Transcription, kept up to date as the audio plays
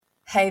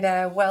Hey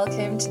there,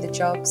 welcome to the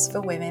Jobs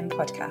for Women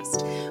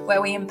podcast, where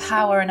we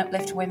empower and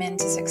uplift women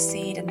to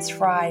succeed and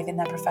thrive in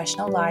their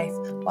professional life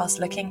whilst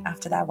looking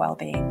after their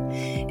well-being.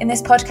 In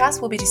this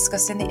podcast, we'll be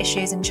discussing the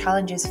issues and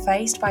challenges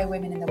faced by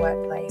women in the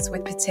workplace,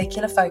 with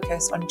particular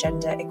focus on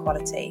gender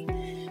equality.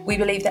 We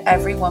believe that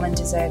every woman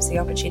deserves the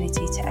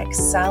opportunity to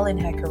excel in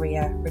her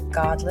career,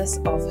 regardless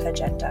of her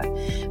gender,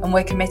 and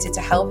we're committed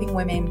to helping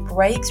women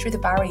break through the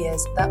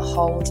barriers that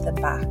hold them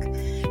back.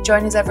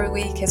 Join us every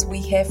week as we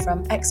hear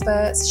from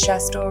experts,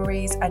 share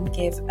stories, and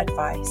give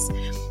advice.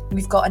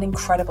 We've got an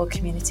incredible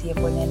community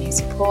of women who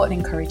support and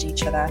encourage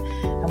each other,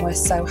 and we're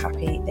so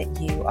happy that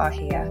you are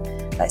here.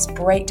 Let's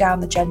break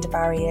down the gender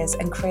barriers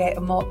and create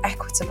a more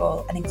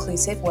equitable and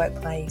inclusive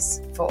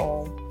workplace for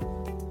all.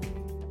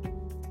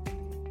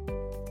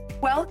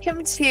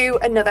 Welcome to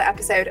another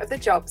episode of the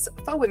Jobs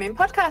for Women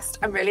podcast.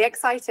 I'm really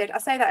excited. I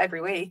say that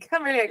every week.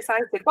 I'm really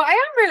excited, but I am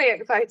really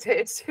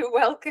excited to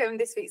welcome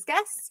this week's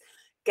guest.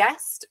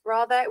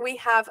 We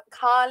have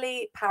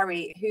Carly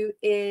Parry, who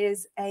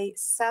is a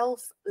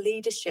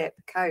self-leadership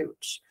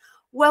coach.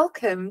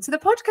 Welcome to the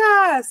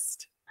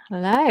podcast.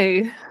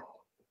 Hello.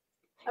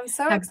 I'm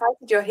so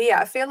excited you're here.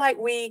 I feel like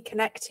we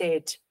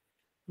connected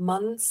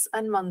months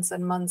and months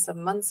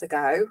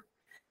ago,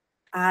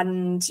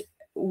 and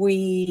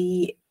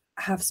we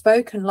have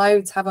spoken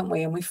loads, haven't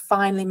we? And we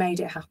finally made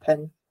it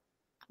happen.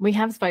 We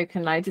have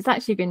spoken loads. It's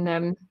actually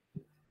been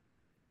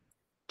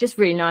just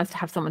really nice to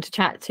have someone to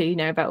chat to,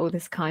 about all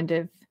this kind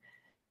of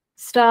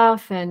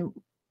stuff. And,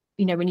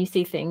 when you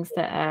see things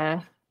that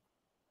are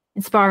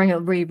inspiring or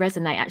really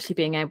resonate, actually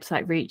being able to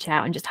reach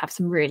out and just have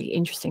some really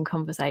interesting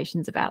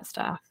conversations about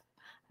stuff.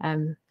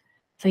 So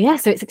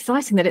it's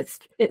exciting that it's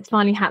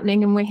finally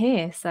happening and we're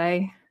here. So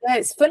yeah,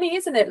 it's funny,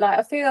 isn't it?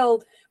 I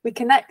feel we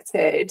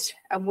connected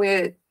and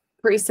we're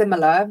pretty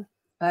similar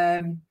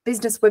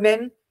business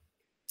women,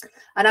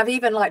 and I've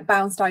even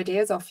bounced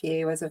ideas off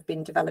you as I've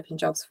been developing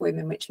Jobs for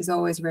Women, which is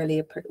always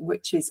really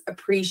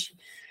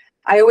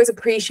I always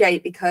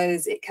appreciate,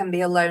 because it can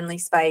be a lonely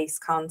space,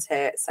 can't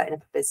it, setting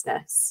up a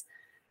business?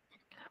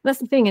 That's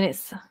the thing. And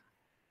it's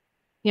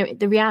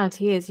the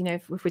reality is,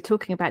 if we're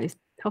talking about these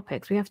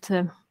topics, we have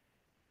to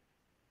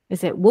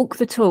walk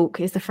the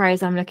talk is the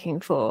phrase I'm looking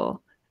for,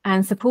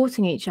 and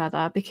supporting each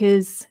other,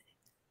 because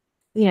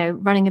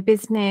running a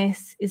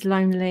business is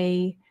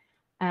lonely,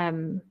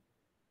 and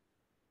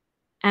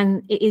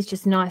it is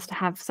just nice to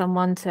have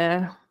someone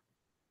to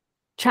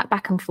chat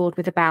back and forth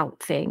with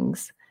about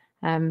things.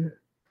 I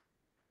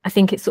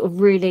think it's sort of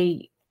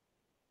really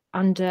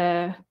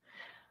underplayed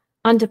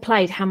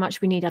how much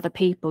we need other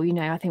people.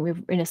 I think we're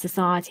in a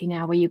society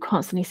now where you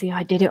constantly see,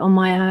 I did it on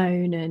my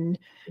own,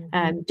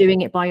 and doing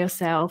it by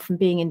yourself and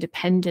being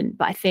independent.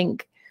 But I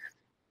think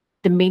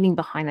the meaning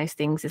behind those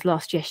things is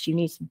lost. Yes, you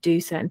need to do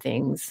certain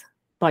things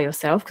by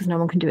yourself because no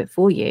one can do it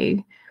for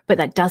you, but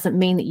that doesn't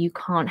mean that you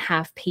can't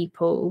have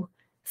people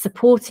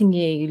supporting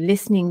you,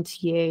 listening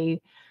to you,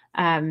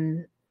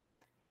 and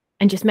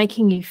just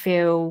making you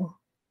feel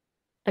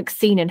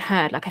seen and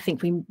heard. I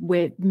think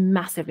we're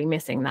massively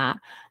missing that,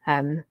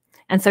 and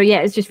so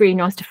it's just really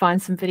nice to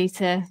find somebody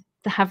to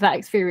have that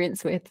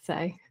experience with.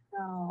 So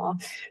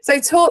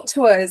talk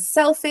to us.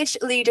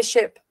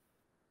 Self-leadership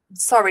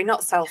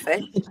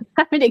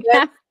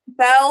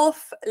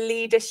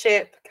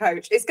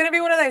coach. It's going to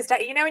be one of those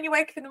days, when you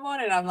wake up in the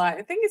morning, I'm like,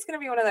 I think it's going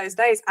to be one of those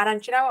days,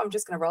 and do you know what, I'm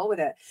just going to roll with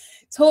it.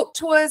 Talk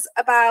to us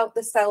about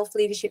the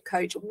self-leadership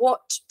coach.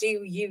 What do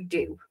you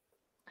do?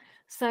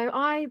 So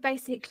I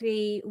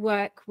basically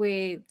work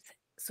with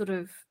sort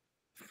of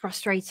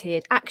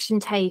frustrated action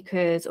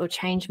takers or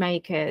change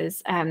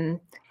makers, and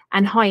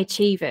high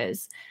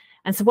achievers.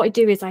 And so what I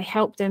do is I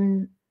help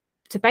them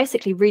to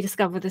basically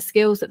rediscover the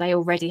skills that they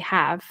already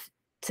have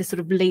to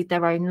sort of lead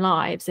their own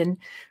lives and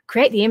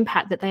create the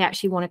impact that they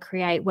actually want to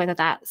create, whether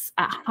that's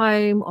at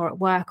home or at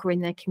work or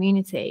in their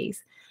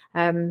communities.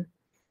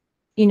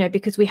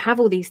 Because we have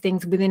all these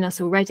things within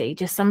us already,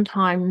 just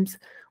sometimes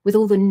with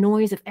all the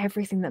noise of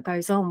everything that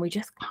goes on, we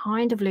just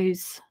kind of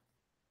lose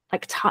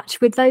touch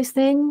with those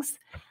things.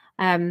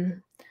 So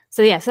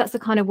that's the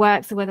kind of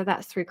work. So whether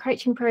that's through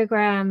coaching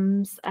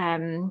programs,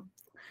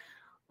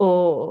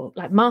 or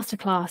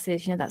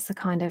masterclasses, that's the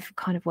kind of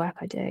work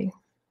I do.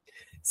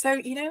 So,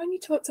 when you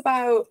talked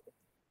about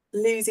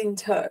losing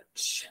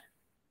touch,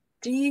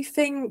 do you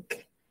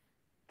think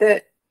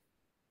that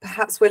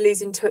perhaps we're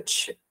losing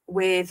touch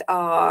with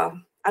our,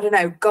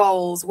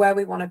 goals, where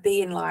we want to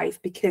be in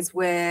life, because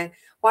why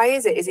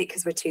is it? Is it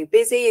because we're too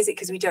busy? Is it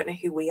because we don't know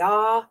who we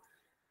are?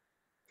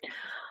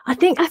 I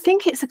think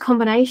it's a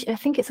combination. I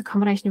think it's a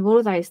combination of all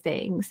of those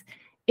things.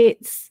 I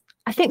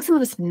think some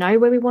of us know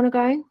where we want to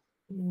go,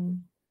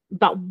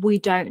 but we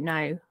don't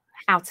know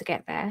how to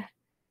get there,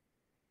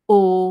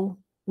 or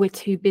we're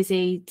too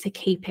busy to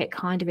keep it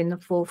kind of in the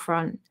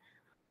forefront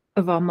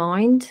of our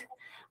mind.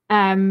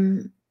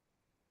 And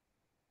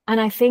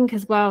I think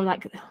as well,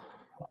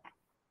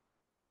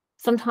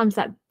 sometimes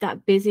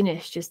that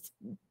busyness just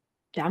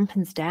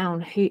dampens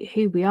down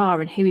who we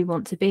are and who we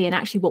want to be, and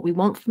actually what we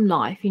want from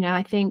life.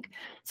 I think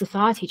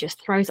society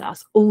just throws at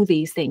us all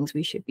these things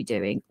we should be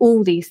doing,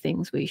 all these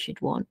things we should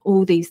want,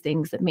 all these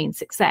things that mean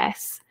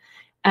success,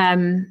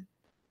 that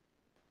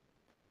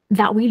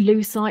we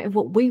lose sight of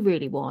what we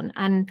really want.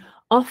 And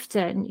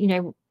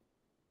often,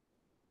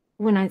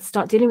 when I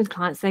start dealing with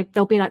clients,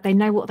 they'll be like, they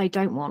know what they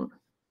don't want,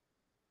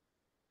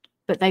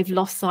 but they've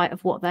lost sight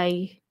of what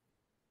they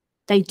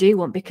do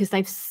want, because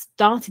they've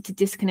started to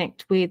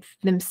disconnect with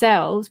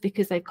themselves,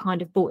 because they've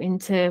kind of bought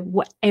into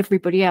what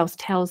everybody else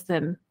tells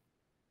them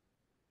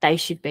they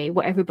should be,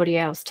 what everybody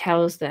else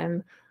tells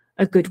them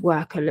a good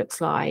worker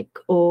looks like,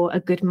 or a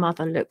good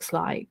mother looks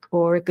like,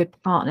 or a good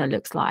partner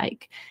looks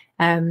like.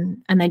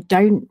 And they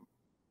don't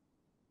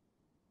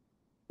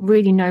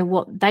really know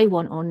what they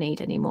want or need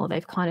anymore.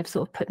 They've kind of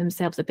sort of put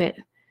themselves a bit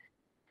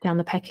down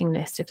the pecking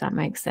list, if that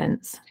makes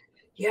sense.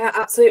 Yeah,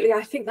 absolutely.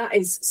 I think that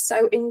is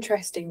so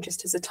interesting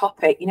just as a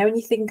topic. When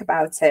you think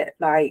about it,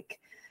 like,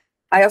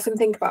 I often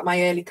think about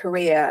my early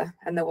career,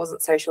 and there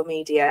wasn't social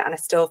media, and I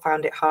still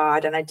found it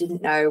hard, and I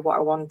didn't know what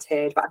I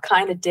wanted, but I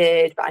kind of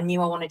did, but I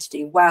knew I wanted to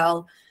do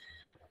well.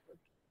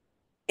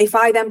 If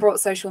I then brought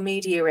social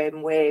media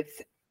in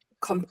with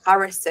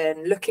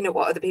comparison, looking at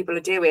what other people are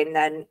doing,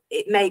 then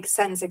it makes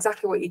sense,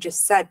 exactly what you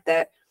just said,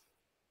 that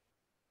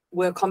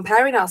we're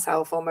comparing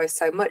ourselves almost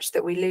so much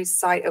that we lose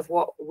sight of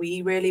what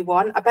we really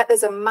want. I bet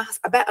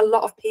a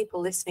lot of people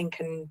listening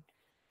can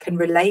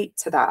relate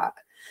to that.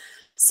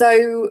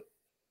 So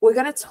we're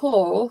going to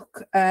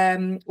talk,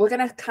 we're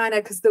going to kind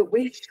of, because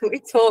we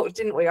talked,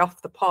 didn't we,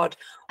 off the pod,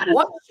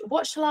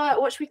 what should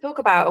we talk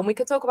about? And we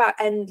could talk about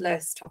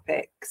endless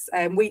topics.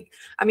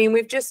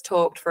 We've just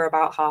talked for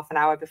about half an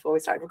hour before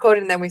we started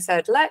recording, and then we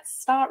said, let's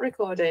start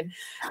recording.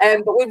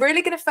 But we're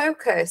really going to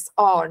focus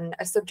on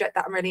a subject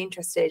that I'm really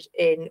interested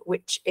in,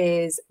 which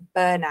is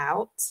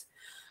burnout.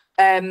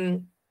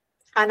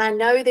 And I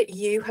know that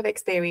you have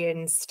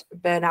experienced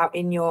burnout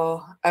in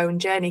your own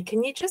journey.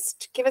 Can you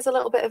just give us a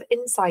little bit of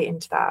insight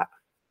into that?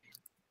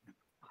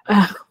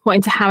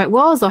 Into how it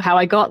was or how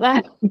I got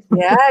there?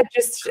 Yeah,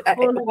 just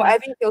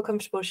whatever you feel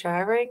comfortable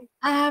sharing.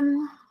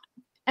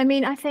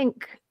 I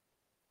think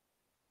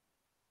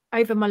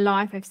over my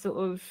life, I've sort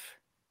of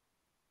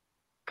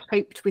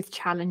coped with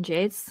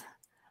challenges,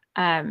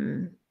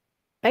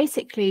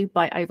 basically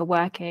by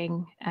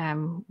overworking.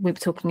 We were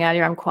talking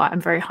earlier,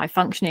 I'm very high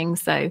functioning,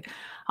 so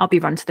I'll be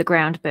run to the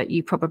ground, but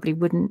you probably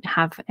wouldn't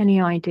have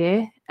any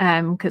idea,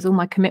 because all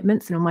my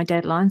commitments and all my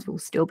deadlines will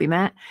still be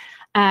met,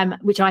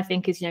 which I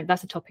think is,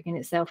 that's a topic in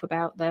itself,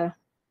 about the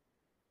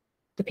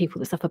people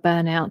that suffer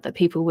burnout that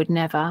people would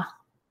never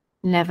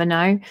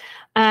know.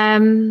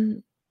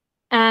 And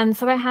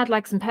so I had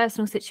like some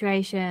personal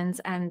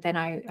situations, and then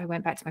I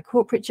went back to my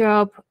corporate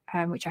job,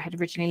 which I had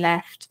originally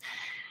left.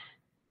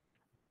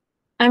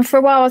 And for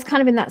a while, I was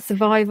kind of in that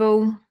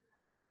survival,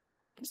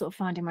 sort of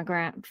finding my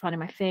ground, finding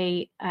my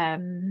feet.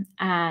 And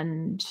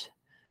then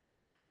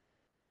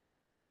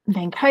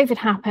COVID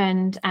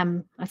happened.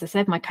 As I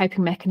said, my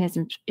coping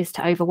mechanism is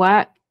to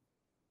overwork.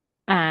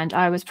 And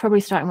I was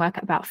probably starting work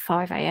at about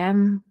 5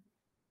 a.m.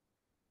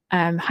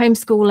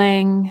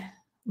 Homeschooling,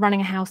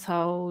 running a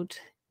household,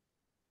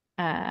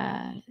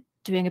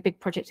 doing a big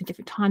project in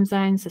different time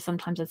zones. So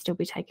sometimes I'd still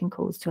be taking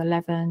calls to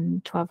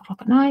 11, 12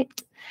 o'clock at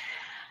night.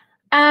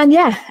 And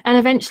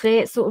eventually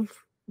it sort of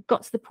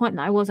got to the point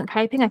that I wasn't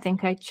coping. I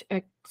think I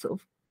sort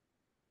of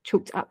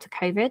chalked it up to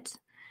COVID.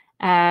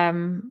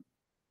 But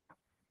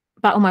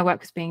all my work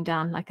was being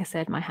done. Like I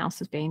said, my house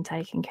was being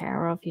taken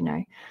care of,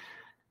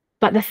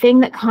 But the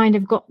thing that kind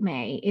of got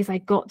me is I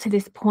got to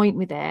this point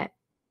with it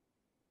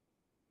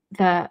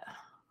that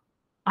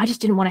I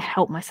just didn't want to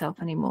help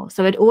myself anymore.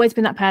 So I'd always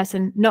been that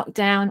person, knocked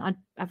down, I'd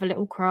have a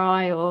little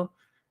cry or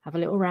have a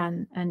little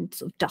rant and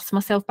sort of dust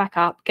myself back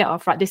up, get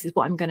off, right, this is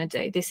what I'm going to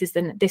do. This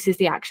is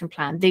the action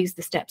plan. These are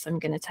the steps I'm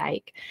going to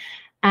take.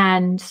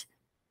 And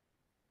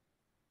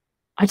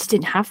I just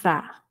didn't have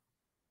that.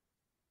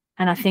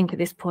 And I think at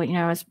this point,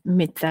 I was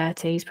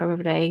mid-30s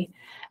probably,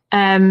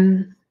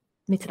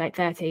 mid to late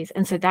 30s.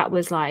 And so that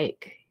was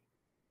like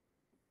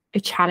a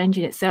challenge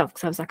in itself,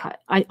 because I was like,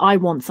 I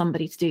want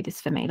somebody to do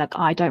this for me. Like,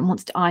 I don't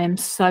want to, I am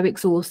so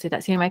exhausted.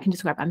 That's the only way I can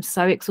describe it. I'm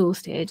so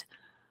exhausted.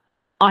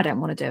 I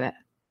don't want to do it.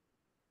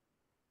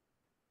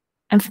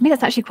 And for me,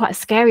 that's actually quite a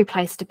scary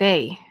place to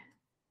be,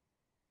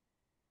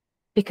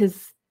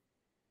 because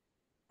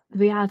the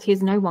reality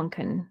is no one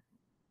can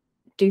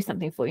do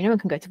something for you. No one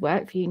can go to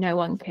work for you. No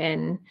one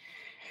can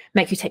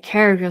make you take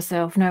care of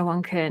yourself. No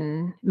one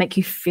can make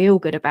you feel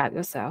good about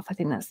yourself. I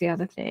think that's the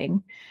other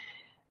thing.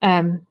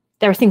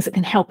 There are things that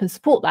can help and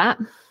support that,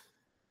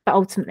 but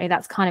ultimately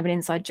that's kind of an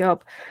inside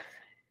job.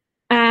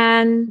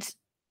 And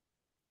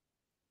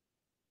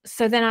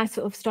so then I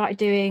sort of started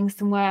doing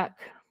some work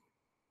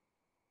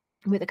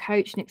with a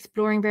coach and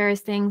exploring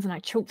various things, and I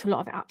chalked a lot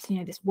of it up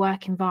to, this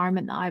work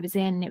environment that I was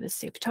in. It was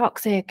super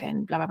toxic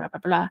and blah, blah, blah, blah,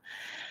 blah.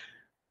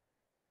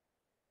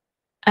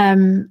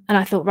 And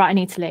I thought, right, I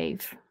need to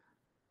leave.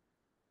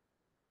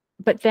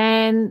 But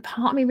then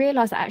part of me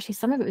realized that actually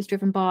some of it was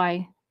driven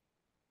by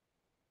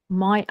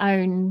my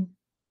own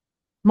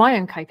my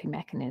own coping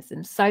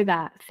mechanisms. So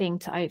that thing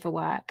to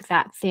overwork,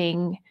 that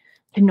thing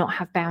to not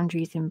have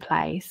boundaries in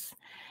place.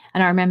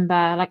 And I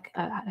remember like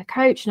a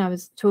coach, and I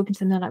was talking to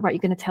them, they're like, right,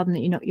 you're going to tell them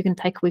that you're going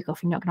to take a week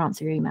off, you're not going to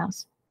answer your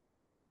emails.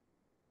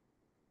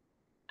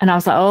 And I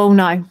was like, oh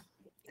no,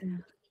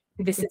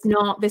 this is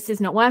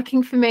not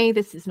working for me.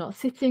 This is not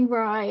sitting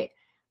right.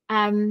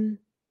 And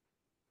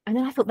then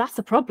I thought, that's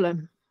a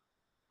problem.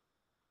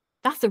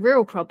 That's a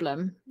real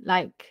problem.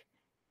 Like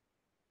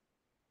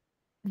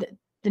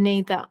the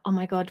need that, oh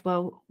my God,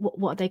 well,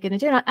 what are they going to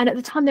do? And at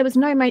the time there was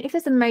no if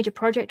there's a major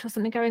project or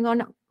something going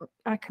on,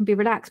 I can be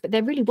relaxed, but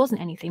there really wasn't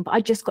anything. But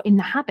I just got in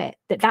the habit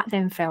that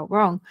then felt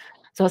wrong.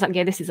 So I was like,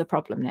 yeah, this is a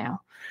problem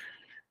now.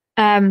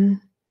 And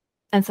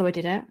so I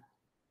did it.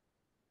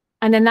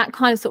 And then that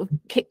kind of sort of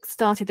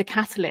kick-started the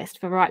catalyst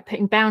for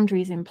putting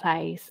boundaries in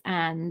place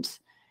and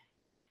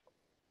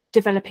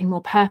developing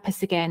more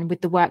purpose again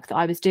with the work that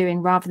I was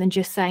doing, rather than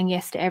just saying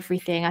yes to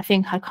everything. I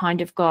think I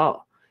kind of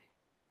got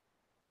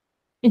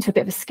into a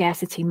bit of a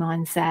scarcity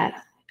mindset,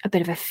 a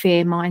bit of a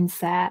fear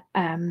mindset,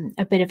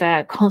 a bit of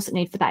a constant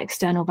need for that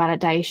external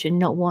validation,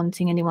 not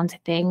wanting anyone to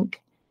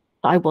think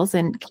that I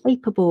wasn't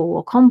capable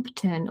or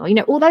competent, or,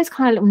 all those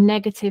kind of little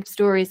negative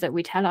stories that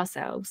we tell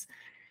ourselves.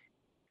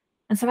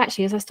 And so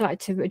actually, as I started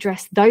to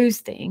address those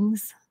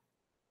things,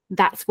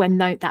 that's when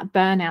that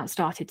burnout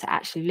started to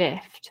actually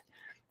lift.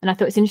 And I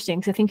thought it's interesting,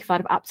 because I think if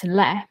I'd have upped and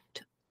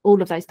left,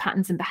 all of those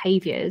patterns and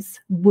behaviours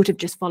would have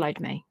just followed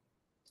me.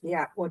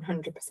 Yeah,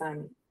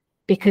 100%.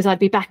 Because I'd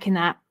be back in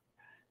that,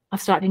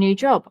 I've started a new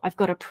job, I've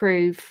got to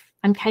prove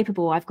I'm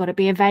capable, I've got to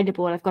be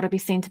available, I've got to be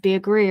seen to be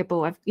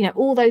agreeable.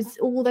 All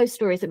those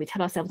stories that we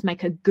tell ourselves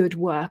make a good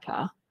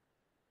worker,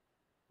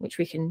 which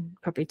we can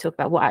probably talk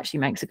about what actually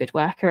makes a good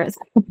worker.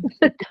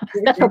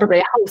 That's probably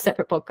a whole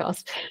separate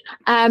podcast.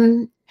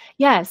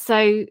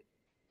 So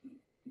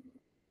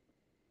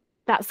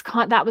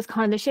that was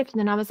kind of the shift. And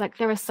then I was like,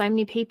 there are so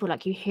many people,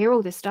 like, you hear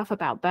all this stuff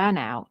about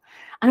burnout,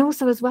 and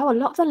also as well, a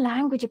lot of the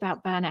language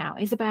about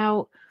burnout is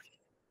about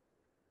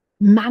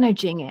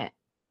managing it.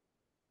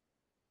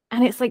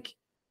 And it's like,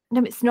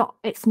 no,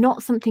 it's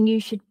not something you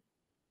should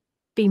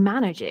be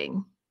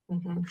managing.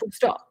 Mm-hmm. Full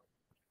stop.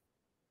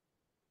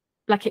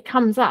 Like, it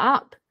comes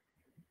up,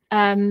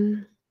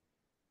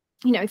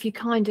 if you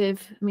kind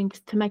of,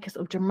 to make a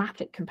sort of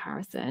dramatic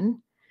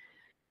comparison,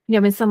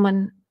 when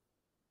someone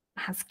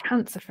has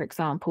cancer, for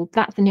example,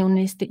 that's an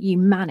illness that you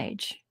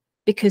manage,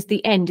 because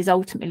the end is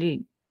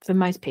ultimately, for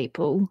most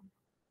people,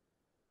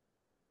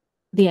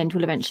 the end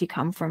will eventually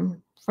come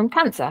from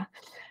cancer,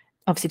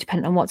 obviously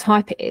depending on what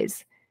type it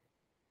is.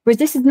 Whereas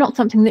this is not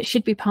something that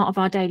should be part of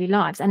our daily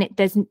lives, and it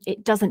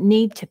doesn't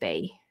need to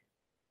be.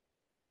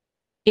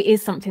 It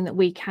is something that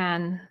we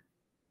can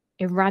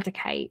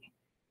eradicate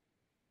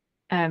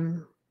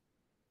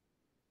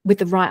with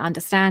the right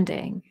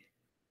understanding.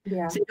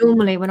 Yeah. So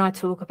normally when I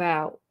talk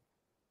about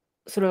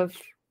sort of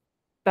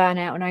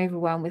burnout and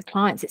overwhelm with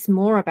clients, it's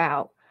more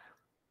about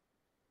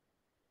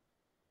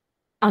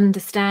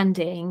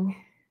understanding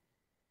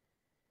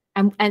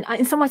and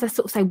in some ways I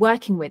sort of say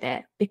working with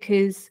it,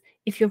 because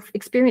if you're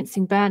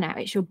experiencing burnout,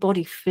 it's your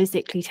body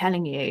physically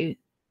telling you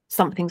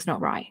something's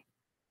not right.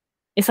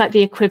 It's like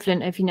the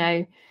equivalent of,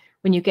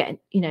 when you get,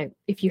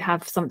 if you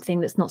have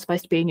something that's not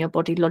supposed to be in your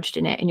body lodged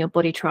in it, and your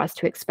body tries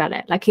to expel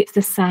it. Like, it's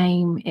the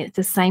same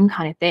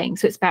kind of thing.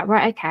 So it's about,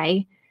 right,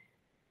 okay,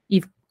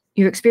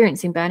 you're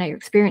experiencing burnout, you're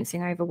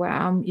experiencing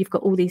overwhelm, you've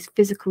got all these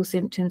physical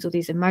symptoms, all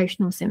these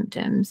emotional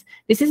symptoms.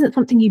 This isn't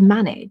something you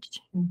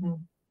manage. Mm-hmm.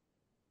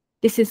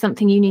 This is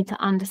something you need to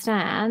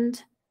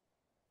understand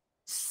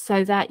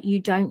so that you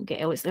don't get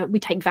ill. We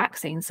take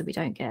vaccines so we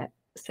don't get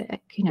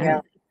sick,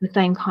 Yeah.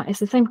 It's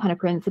the same kind of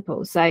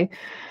principle. So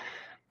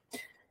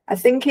I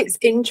think it's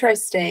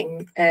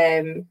interesting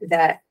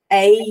that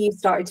you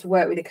started to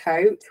work with a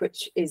coach,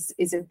 which is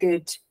a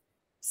good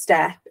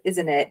step,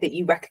 isn't it? That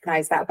you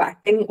recognize that. But I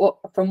think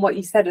from what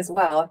you said as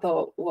well, I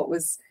thought what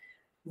was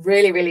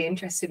really, really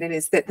interesting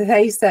is that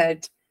they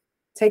said,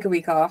 take a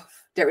week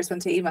off, don't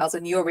respond to emails,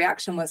 and your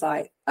reaction was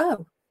like,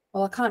 oh,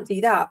 well, I can't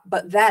do that.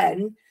 But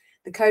then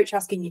the coach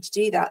asking you to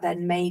do that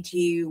then made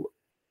you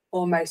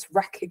almost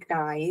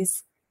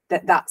recognize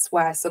that that's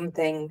where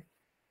something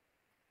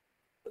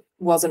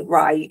wasn't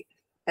right.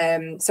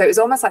 So it was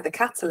almost like the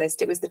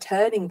catalyst. It was the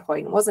turning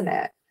point, wasn't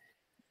it?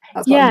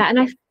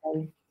 And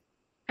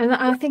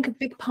I think a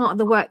big part of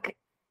the work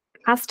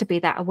has to be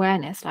that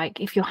awareness. Like,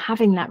 if you're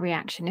having that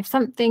reaction, if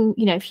something,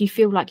 if you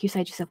feel like you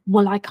say to yourself,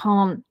 well, I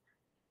can't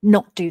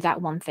not do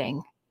that one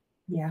thing.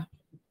 Yeah.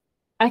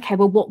 Okay,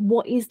 well,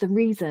 what is the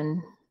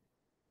reason?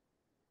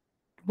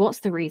 What's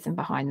the reason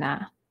behind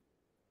that?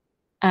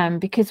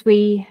 Because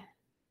we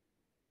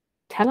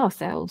tell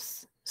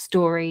ourselves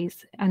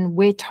stories, and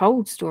we're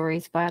told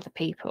stories by other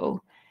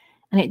people,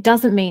 and it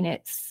doesn't mean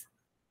it's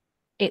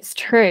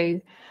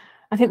true.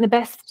 I think the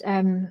best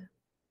I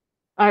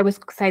always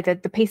say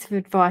that the piece of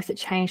advice that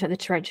changed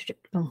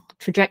the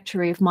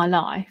trajectory of my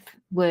life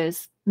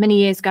was many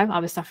years ago. I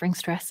was suffering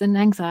stress and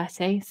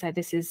anxiety, so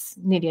this is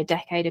nearly a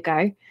decade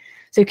ago.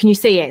 So can you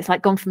see it? It's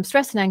like gone from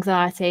stress and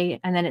anxiety,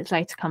 and then it's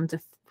later come to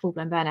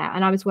full-blown burnout,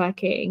 and I was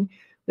working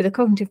with a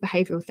cognitive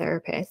behavioral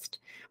therapist,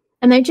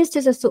 and they just,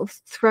 as a sort of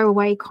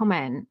throwaway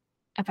comment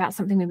about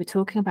something we were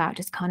talking about,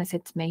 just kind of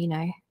said to me, you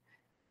know,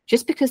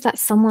 just because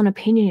that's someone's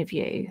opinion of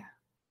you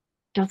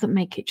doesn't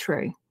make it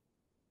true.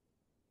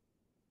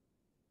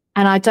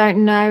 And I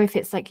don't know if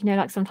it's like, you know,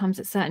 like sometimes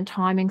at certain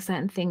timings,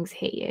 certain things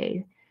hit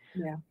you.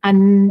 Yeah.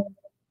 And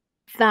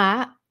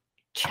that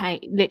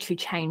literally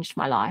changed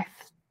my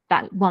life,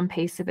 that one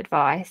piece of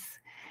advice.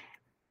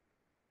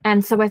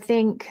 And so I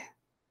think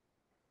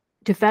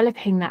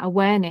developing that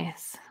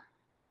awareness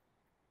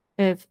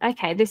of,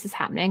 okay, this is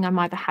happening. I'm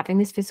either having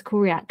this physical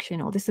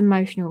reaction or this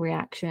emotional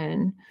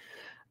reaction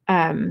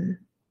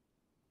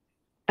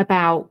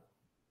about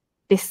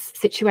this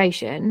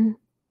situation.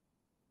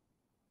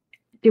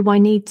 Do I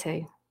need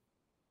to?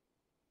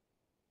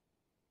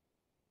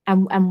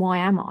 And why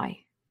am I?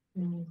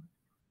 Mm.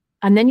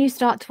 And then you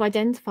start to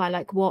identify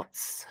like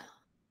what's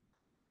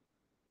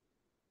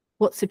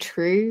a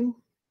true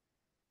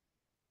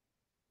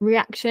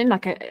reaction,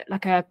 like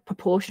a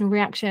proportional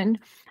reaction,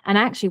 and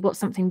actually what's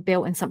something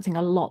built in something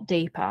a lot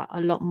deeper, a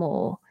lot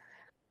more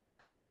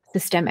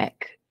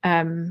systemic,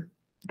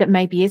 that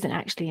maybe isn't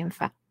actually in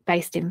fact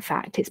based in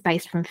fact, it's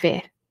based from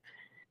fear.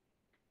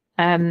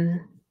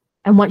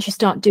 And once you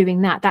start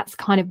doing that, that's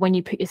kind of when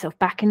you put yourself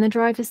back in the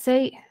driver's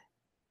seat,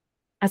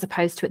 as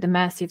opposed to at the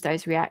mercy of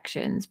those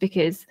reactions,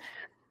 because,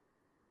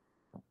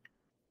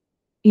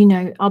 you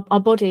know, our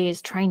body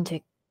is trained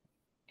to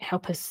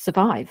help us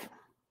survive.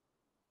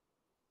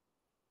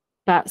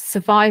 But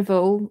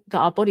survival that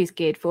our body's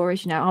geared for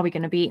is, you know, are we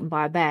going to be eaten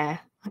by a bear?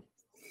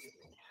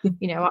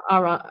 You know,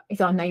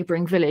 is our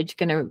neighboring village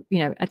going to, you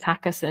know,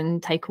 attack us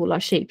and take all our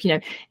sheep? You know,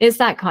 it's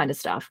that kind of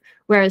stuff.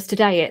 Whereas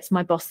today it's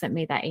my boss sent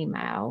me that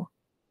email.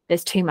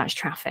 There's too much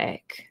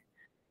traffic.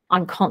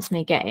 I'm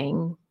constantly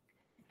getting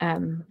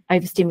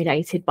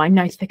overstimulated by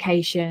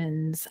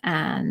notifications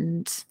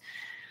and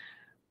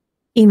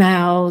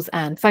emails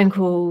and phone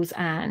calls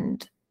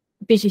and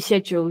busy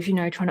schedules, you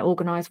know, trying to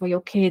organize where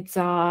your kids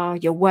are,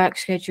 your work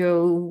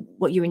schedule,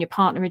 what you and your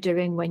partner are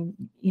doing when,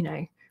 you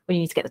know, when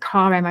you need to get the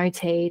car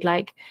MOT'd.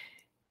 Like,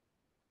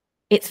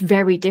 it's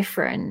very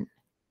different.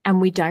 And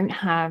we don't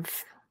have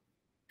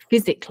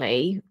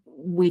physically,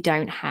 we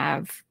don't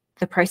have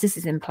the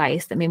processes in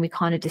place that mean we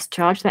kind of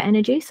discharge that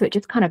energy. So it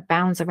just kind of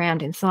bounds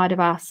around inside of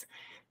us.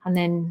 And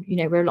then, you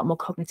know, we're a lot more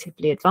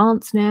cognitively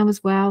advanced now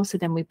as well. So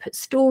then we put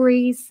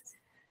stories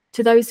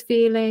to those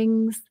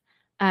feelings.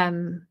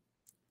 And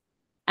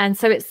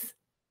so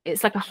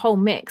it's like a whole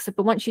mix.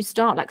 But once you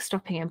start like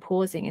stopping and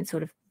pausing and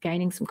sort of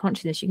gaining some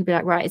consciousness, you can be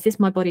like, right, is this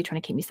my body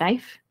trying to keep me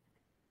safe?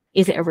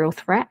 Is it a real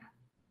threat?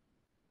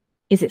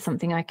 Is it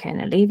something I can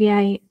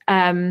alleviate?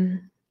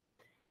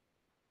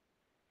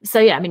 So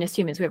yeah, I mean, as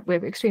humans,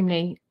 we're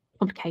extremely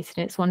complicated,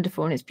 and it's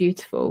wonderful and it's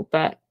beautiful,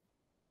 but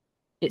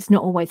it's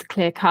not always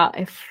clear cut.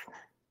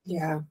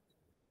 Yeah.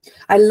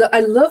 I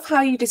love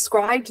how you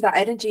described that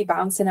energy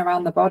bouncing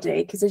around the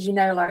body, because as you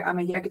know, like, I'm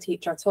a yoga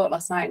teacher. I taught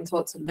last night and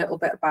talked a little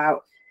bit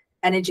about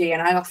energy,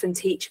 and I often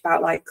teach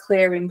about like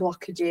clearing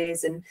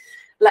blockages and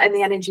letting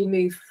the energy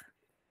move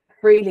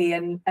freely.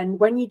 And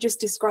when you just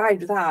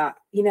described that,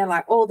 you know,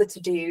 like all the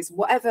to-dos,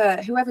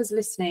 whoever's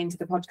listening to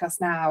the podcast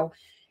now,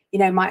 you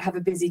know, might have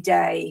a busy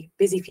day,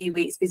 busy few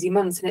weeks, busy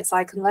months, and it's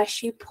like,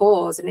 unless you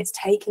pause, and it's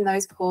taking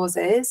those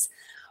pauses.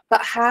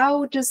 But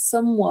how does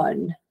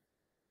someone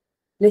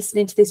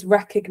listening to this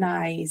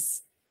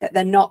recognize that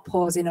they're not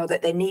pausing, or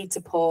that they need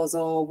to pause,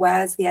 or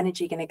where's the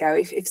energy going to go?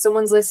 If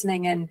someone's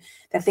listening and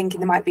they're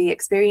thinking they might be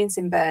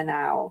experiencing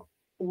burnout,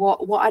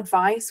 what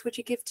advice would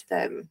you give to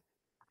them?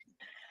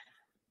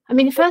 I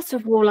mean, first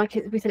of all, like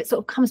we said, it sort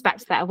of comes back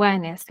to that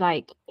awareness,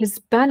 like, because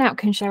burnout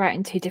can show out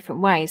in two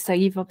different ways. So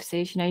you've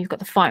obviously, you know, you've got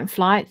the fight and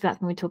flight. So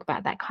that's when we talk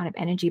about that kind of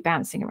energy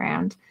bouncing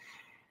around.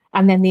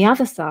 And then the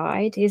other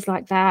side is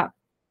like that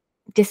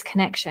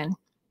disconnection,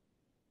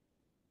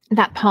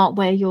 that part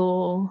where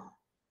you're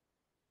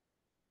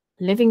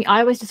living,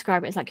 I always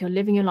describe it as like you're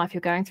living your life,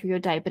 you're going through your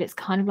day, but it's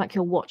kind of like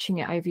you're watching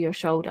it over your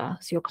shoulder.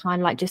 So you're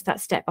kind of like just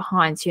that step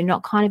behind. So you're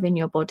not kind of in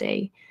your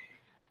body.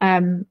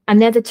 And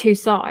they're the two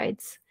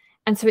sides.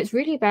 And so it's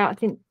really about, I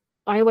think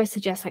I always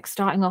suggest like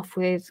starting off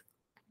with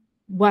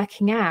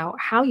working out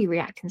how you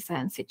react in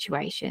certain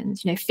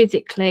situations. You know,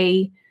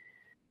 physically,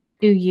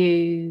 do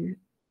you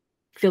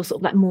feel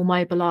sort of like more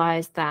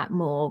mobilized, that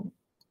more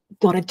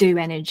gotta do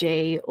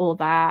energy, or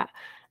that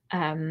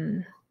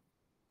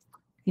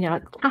you know,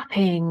 like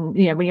tapping,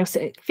 you know, when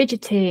you're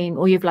fidgeting,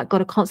 or you've like got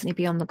to constantly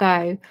be on the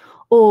go?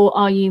 Or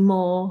are you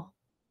more,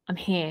 I'm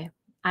here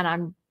and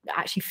I'm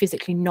actually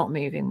physically not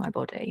moving my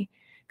body?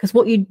 Because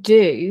what you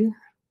do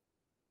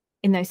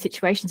in those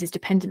situations is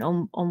dependent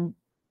on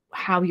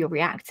how you're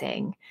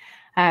reacting.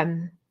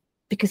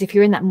 Because if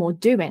you're in that more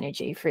do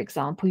energy, for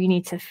example, you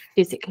need to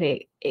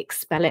physically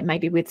expel it,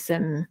 maybe with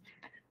some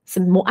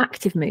more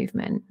active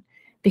movement.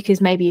 Because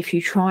maybe if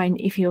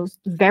you're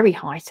very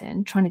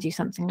heightened, trying to do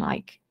something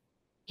like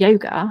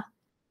yoga,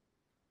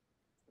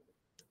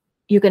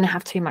 you're going to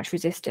have too much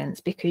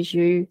resistance, because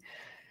you've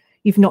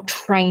not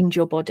trained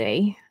your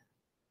body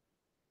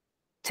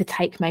to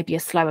take maybe a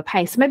slower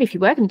pace. So maybe if you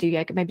were going to do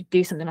yoga, maybe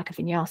do something like a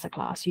vinyasa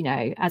class, you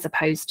know, as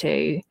opposed to,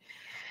 you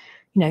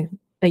know,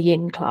 a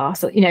yin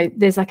class, or, you know,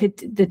 there's like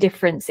the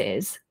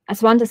differences.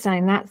 So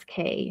understanding that's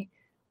key.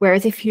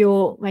 Whereas if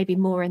you're maybe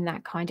more in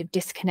that kind of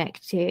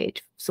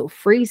disconnected sort of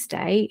free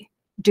state,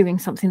 doing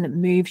something that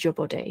moves your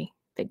body,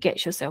 that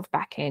gets yourself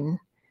back in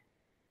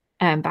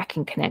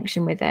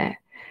connection with it.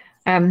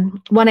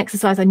 One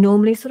exercise I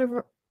normally sort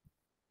of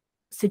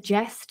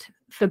suggest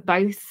for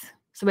both,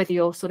 so whether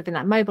you're sort of in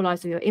that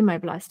mobilized or you're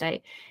immobilized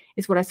state,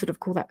 is what I sort of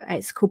call that,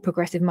 it's called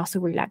progressive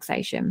muscle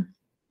relaxation.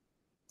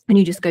 And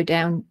you just go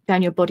down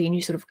your body and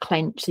you sort of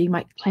clench. So you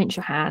might clench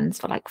your hands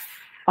for like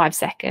 5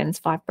 seconds,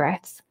 5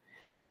 breaths,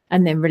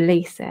 and then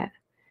release it.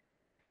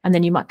 And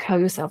then you might curl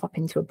yourself up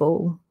into a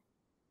ball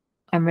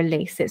and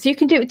release it. So you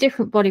can do it with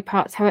different body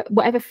parts, however,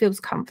 whatever feels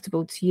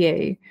comfortable to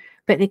you.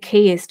 But the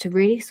key is to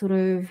really sort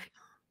of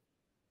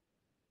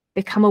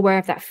become aware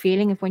of that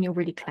feeling of when you're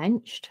really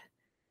clenched,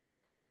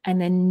 and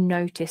then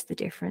notice the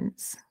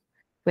difference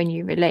when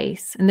you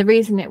release. And the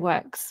reason it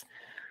works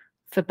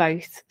for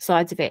both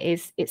sides of it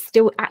is it's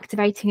still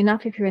activating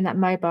enough if you're in that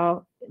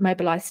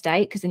mobilized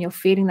state, because then you're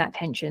feeling that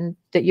tension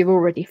that you're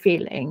already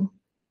feeling.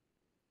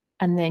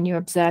 And then you're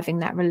observing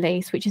that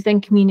release, which is then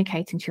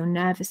communicating to your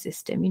nervous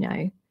system, you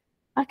know,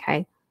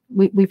 okay,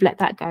 we've let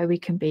that go, we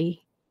can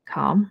be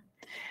calm.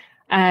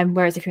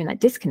 Whereas if you're in that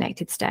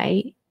disconnected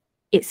state,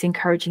 it's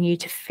encouraging you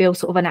to feel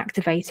sort of an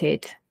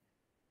activated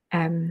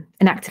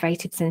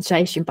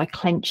sensation by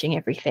clenching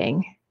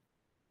everything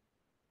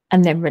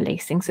and then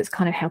releasing. So it's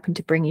kind of helping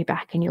to bring you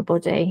back in your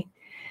body.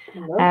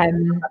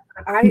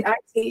 I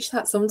teach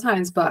that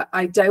sometimes, but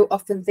I don't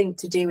often think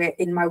to do it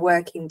in my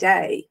working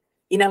day,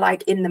 you know,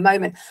 like in the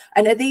moment.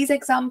 And are these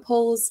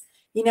examples,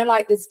 you know,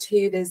 like there's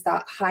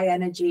that high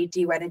energy,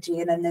 do energy,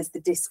 and then there's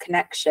the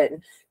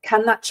disconnection.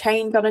 Can that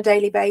change on a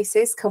daily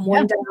basis? Can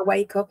one day I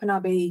wake up and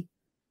I'll be,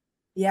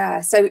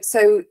 so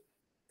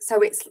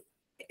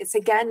it's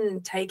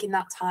again taking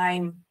that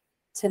time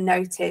to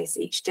notice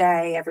each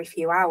day, every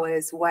few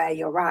hours, where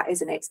you're at,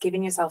 isn't it? It's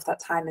giving yourself that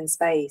time and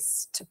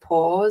space to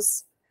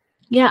pause.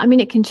 Yeah, I mean,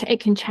 it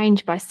can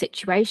change by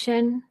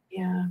situation.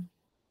 Yeah.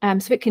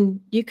 So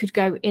you could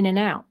go in and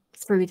out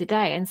through the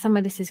day, and some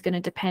of this is going to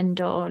depend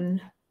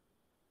on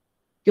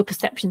your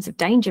perceptions of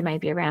danger,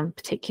 maybe around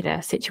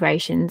particular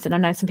situations. And I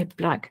know some people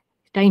be like,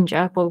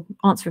 danger, well,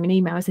 answering an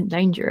email isn't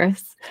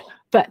dangerous,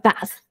 but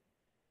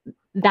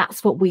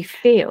that's what we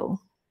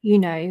feel, you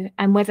know.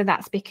 And whether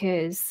that's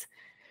because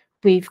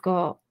we've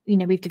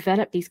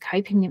developed these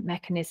coping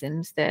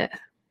mechanisms that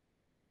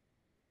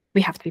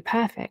we have to be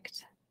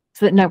perfect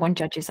so that no one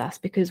judges us,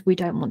 because we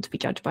don't want to be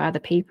judged by other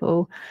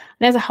people.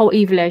 There's a whole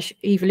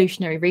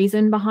evolutionary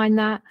reason behind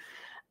that.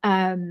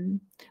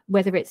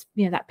 Whether it's,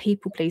 you know, that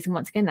people pleasing,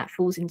 once again, that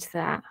falls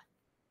into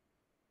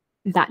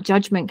that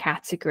judgment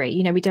category.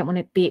 You know, we don't want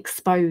to be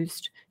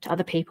exposed to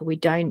other people. We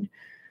don't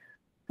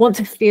want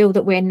to feel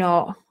that we're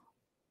not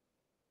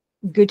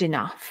good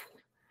enough.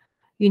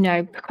 You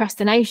know,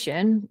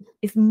 procrastination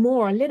is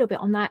more a little bit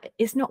on that.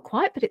 It's not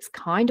quite, but it's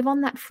kind of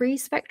on that free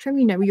spectrum.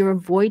 You know, you're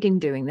avoiding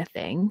doing the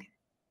thing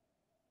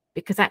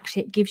because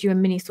actually it gives you a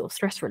mini sort of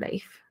stress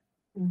relief.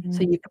 Mm-hmm.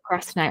 So you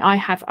procrastinate. I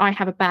have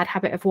a bad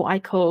habit of what I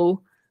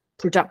call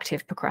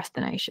productive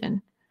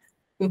procrastination.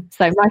 Mm-hmm.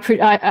 So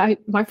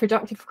my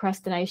productive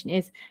procrastination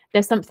is,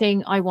 there's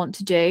something I want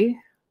to do,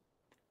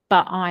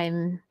 but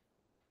I'm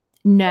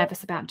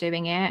nervous about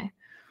doing it,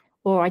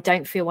 or I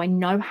don't feel I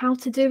know how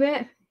to do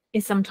it,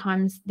 is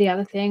sometimes the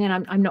other thing,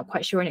 and I'm not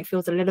quite sure, and it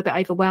feels a little bit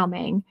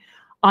overwhelming.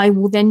 I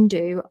will then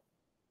do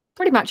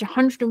pretty much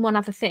 101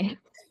 other things,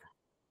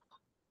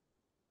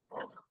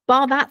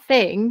 bar that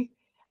thing,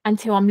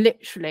 until I'm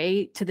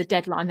literally to the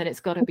deadline that it's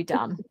got to be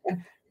done.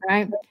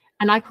 Right.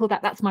 And I call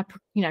that's my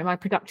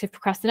productive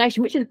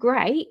procrastination, which is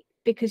great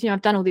because, you know,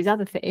 I've done all these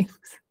other things,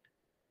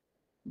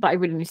 but I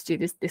really need to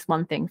do this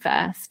one thing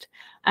first.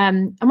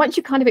 And once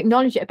you kind of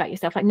acknowledge it about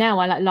yourself, like now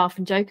I like laugh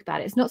and joke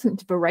about it. It's not something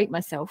to berate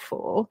myself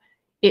for.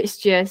 It's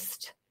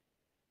just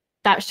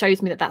that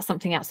shows me that that's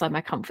something outside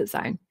my comfort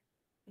zone.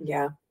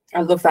 Yeah,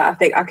 I love that. I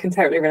think I can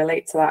totally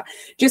relate to that.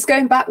 Just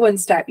going back one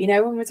step, you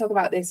know, when we talk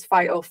about this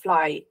fight or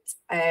flight,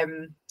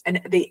 and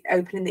the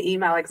opening the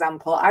email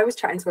example, I was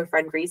chatting to a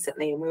friend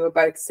recently and we were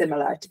both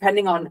similar,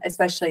 depending on,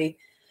 especially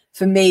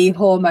for me,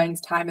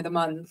 hormones, time of the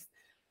month.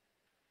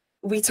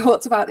 We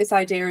talked about this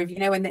idea of, you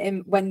know,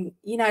 when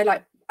you know,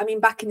 like, I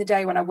mean, back in the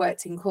day when I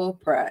worked in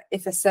corporate,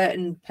 if a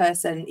certain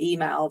person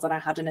emailed and I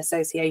had an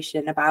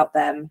association about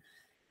them,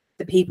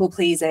 the people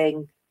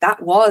pleasing,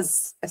 that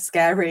was a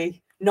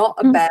scary, not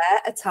a bear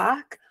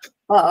attack,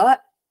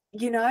 but,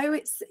 you know,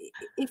 it's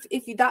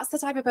if that's the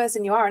type of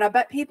person you are, and I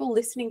bet people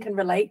listening can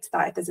relate to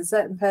that. If there's a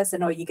certain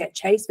person or you get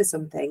chased for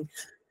something,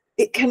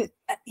 it can,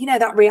 you know,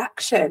 that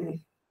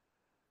reaction,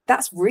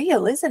 that's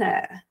real, isn't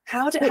it?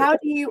 How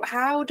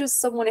does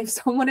someone, if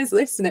someone is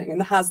listening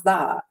and has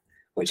that,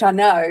 which I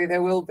know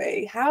there will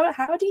be, how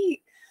do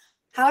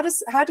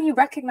you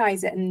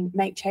recognize it and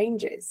make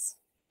changes?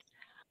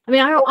 I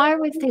mean, I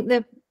always think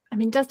that, I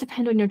mean, it does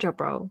depend on your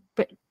job role,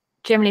 but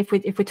generally,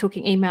 if we're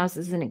talking emails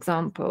as an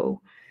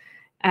example,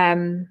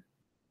 it's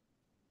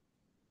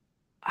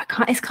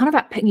kind of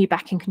about putting you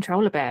back in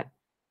control a bit.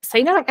 So,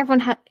 you know, like everyone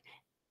had,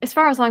 as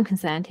far as I'm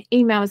concerned,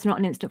 email is not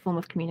an instant form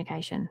of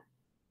communication.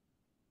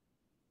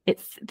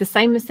 It's the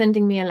same as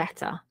sending me a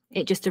letter.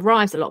 It just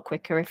arrives a lot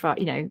quicker if I,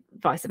 you know,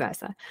 vice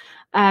versa.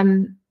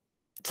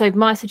 So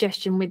my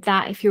suggestion with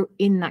that, if you're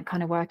in that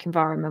kind of work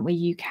environment where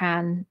you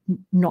can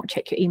not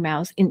check your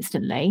emails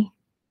instantly,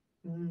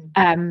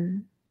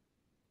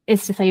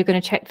 is to say you're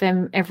going to check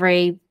them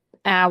every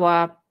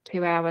hour,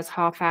 2 hours,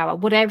 half hour,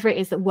 whatever it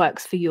is that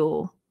works for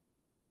your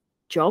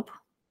job.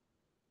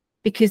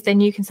 Because then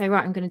you can say,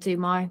 right, I'm going to do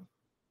my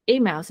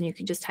emails, and you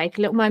can just take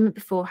a little moment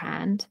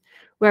beforehand.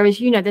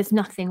 Whereas, you know, there's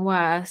nothing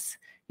worse.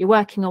 You're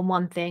working on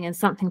one thing and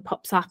something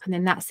pops up, and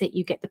then that's it.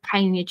 You get the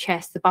pain in your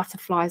chest, the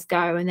butterflies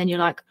go, and then you're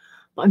like,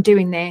 but I'm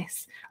doing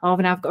this. Oh,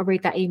 now I've got to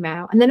read that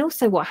email. And then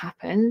also what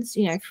happens,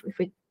 you know,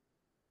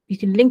 you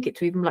can link it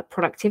to even like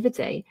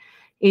productivity,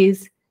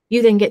 is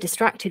you then get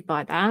distracted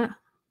by that.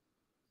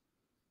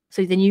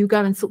 So then you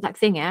go and sort that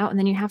thing out, and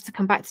then you have to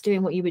come back to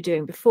doing what you were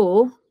doing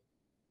before.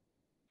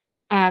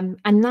 And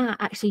that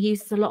actually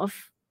uses a lot of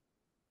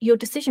your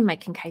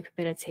decision-making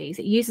capabilities.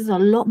 It uses a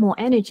lot more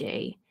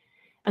energy.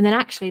 And then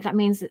actually that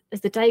means that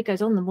as the day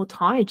goes on, the more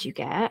tired you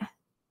get,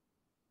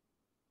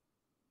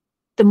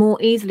 the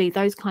more easily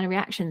those kind of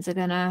reactions are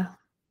going to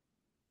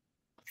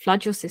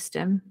flood your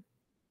system,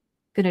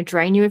 going to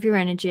drain you of your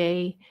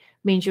energy,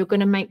 means you're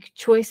going to make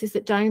choices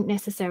that don't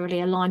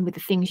necessarily align with the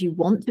things you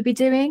want to be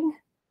doing.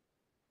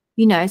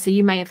 You know, so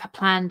you may have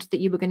planned that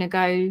you were going to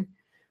go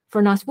for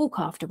a nice walk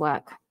after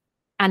work.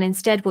 And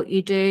instead what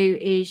you do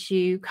is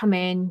you come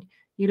in,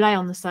 you lay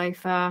on the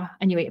sofa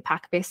and you eat a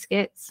pack of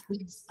biscuits.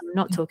 I'm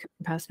not talking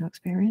from personal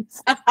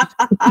experience.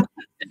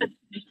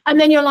 And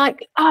then you're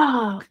like,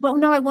 oh, well,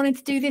 no, I wanted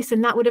to do this,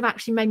 and that would have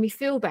actually made me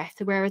feel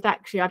better. Whereas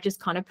actually I've just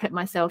kind of put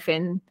myself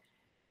in,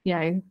 you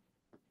know,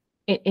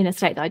 in a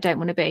state that I don't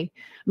want to be.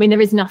 I mean,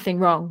 there is nothing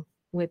wrong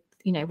with,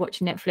 you know,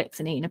 watching Netflix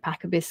and eating a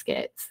pack of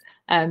biscuits.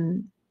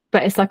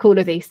 But it's like all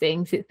of these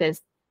things.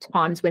 There's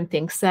times when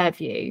things serve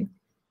you,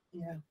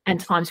 and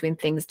times when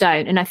things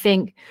don't. And I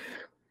think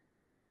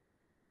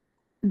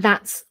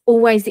that's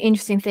always the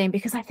interesting thing,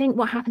 because I think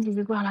what happens is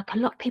as well, like a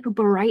lot of people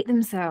berate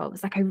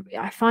themselves. Like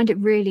I find it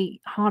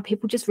really hard.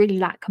 People just really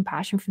lack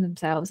compassion for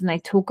themselves, and they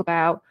talk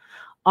about,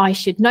 I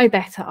should know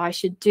better, I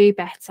should do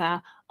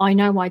better, I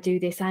know I do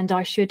this and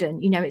I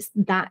shouldn't. You know, it's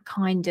that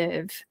kind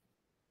of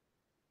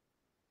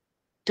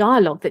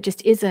dialogue that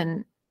just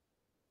isn't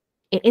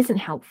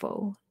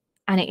helpful,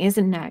 and it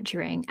isn't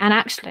nurturing, and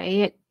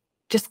actually it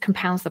just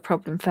compounds the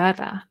problem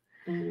further.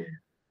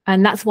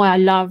 And that's why I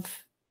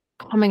love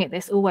coming at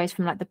this always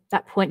from like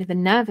that point of the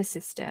nervous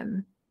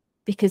system,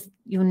 because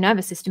your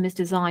nervous system is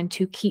designed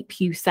to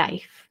keep you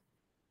safe.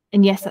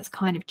 And yes, that's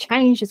kind of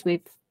changed as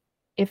we've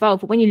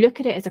evolved, but when you look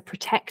at it as a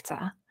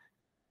protector,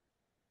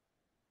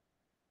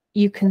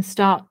 you can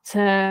start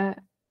to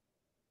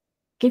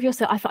give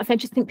yourself, I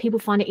just think people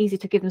find it easy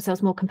to give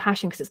themselves more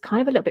compassion because it's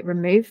kind of a little bit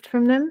removed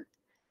from them,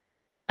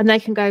 and they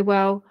can go,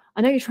 well,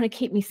 I know you're trying to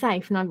keep me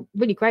safe, and I'm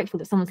really grateful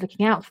that someone's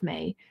looking out for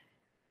me,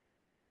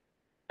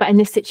 but in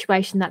this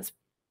situation that's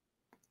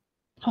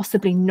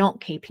possibly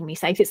not keeping me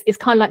safe. It's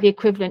kind of like the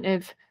equivalent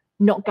of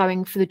not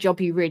going for the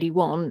job you really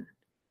want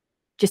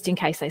just in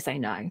case they say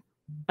no.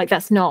 Like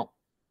that's not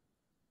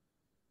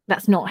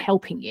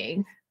helping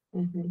you.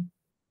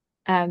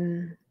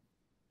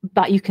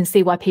 But you can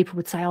see why people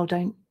would say, oh,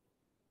 don't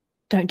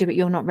do it,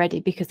 you're not ready,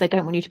 because they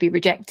don't want you to be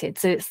rejected.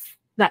 So it's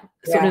that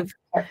sort of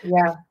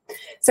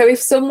So if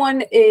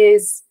someone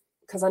is,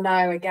 because I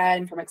know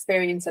again from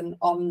experience and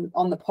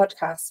on the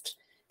podcast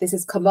this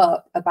has come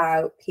up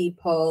about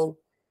people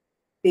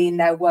being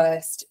their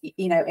worst,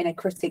 you know, in a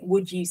critic,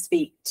 would you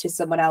speak to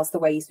someone else the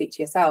way you speak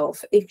to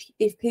yourself?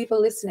 If people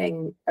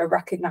listening are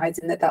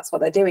recognizing that that's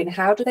what they're doing,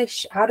 how do they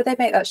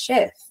make that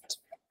shift?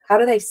 How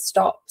do they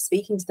stop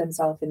speaking to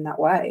themselves in that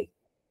way?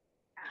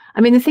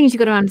 I mean, the things you've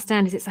got to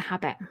understand is it's a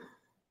habit,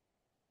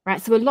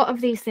 right? So a lot of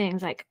these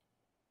things, like,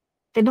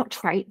 they're not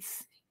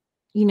traits,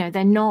 you know,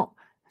 they're not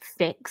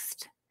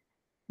fixed,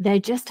 they're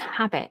just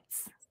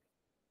habits.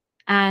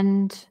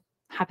 And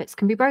habits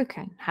can be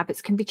broken,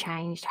 habits can be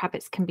changed,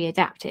 habits can be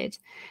adapted.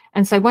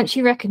 And so once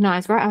you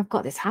recognize, right, I've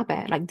got this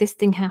habit, like this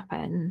thing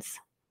happens,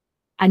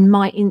 and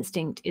my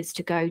instinct is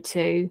to go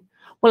to,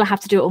 well, I have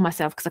to do it all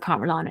myself because I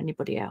can't rely on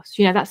anybody else.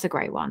 You know, that's a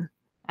great one.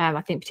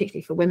 I think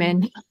particularly for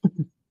women,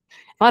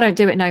 if I don't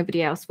do it,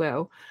 nobody else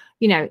will,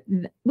 you know,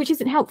 which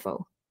isn't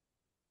helpful.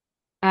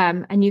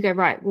 And you go,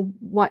 right, well,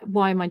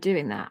 why am I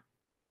doing that?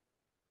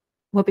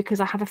 Well, because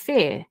I have a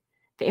fear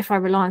that if I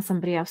rely on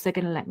somebody else, they're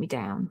going to let me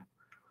down,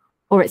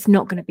 or it's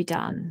not going to be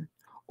done,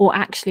 or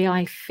actually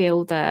I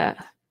feel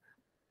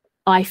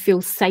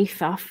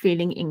safer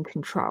feeling in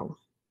control.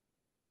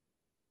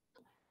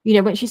 You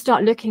know, once you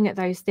start looking at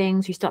those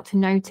things, you start to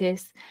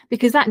notice,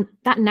 because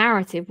that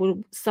narrative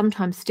will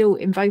sometimes still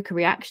invoke a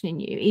reaction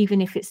in you,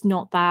 even if it's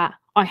not that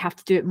I have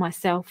to do it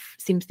myself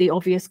seems the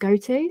obvious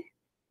go-to.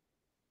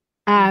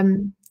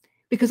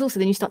 because also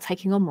then you start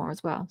taking on more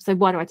as well. So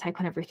why do I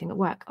take on everything at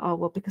work? Oh,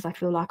 well, because I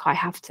feel like I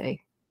have to.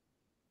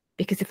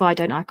 Because if I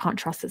don't, I can't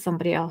trust that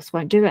somebody else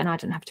won't do it and I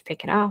don't have to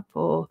pick it up,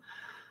 or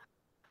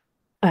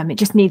it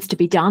just needs to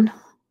be done.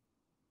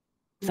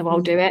 So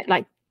I'll do it.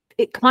 Like,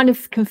 it kind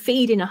of can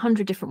feed in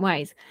 100 different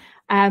ways.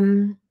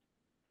 So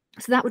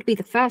that would be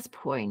the first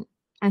point.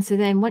 And so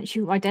then once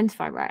you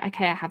identify, right,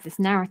 okay, I have this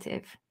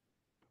narrative,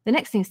 the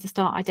next thing is to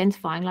start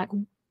identifying, like,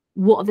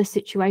 what are the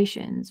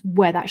situations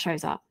where that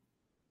shows up?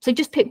 So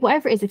just pick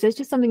whatever it is. If there's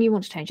just something you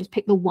want to change, just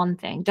pick the one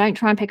thing. Don't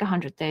try and pick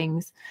 100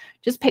 things.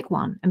 Just pick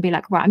one and be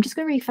like, right, I'm just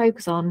going to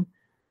refocus on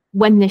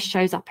when this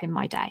shows up in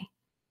my day.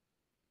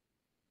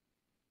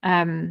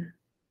 And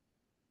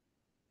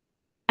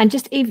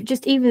just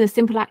even the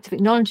simple act of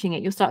acknowledging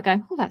it, you'll start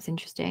going, oh, that's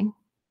interesting.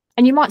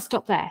 And you might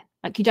stop there.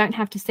 Like, you don't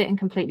have to sit and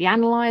completely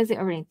analyze it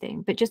or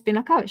anything, but just be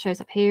like, oh, it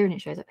shows up here and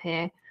it shows up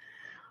here.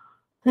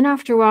 Then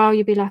after a while,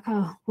 you'll be like,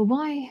 oh, well,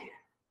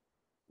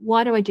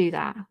 why do I do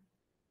that?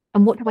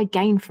 And what do I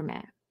gain from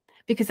it?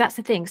 Because that's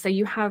the thing. So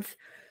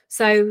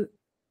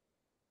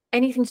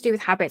anything to do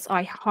with habits,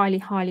 I highly,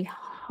 highly,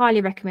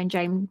 highly recommend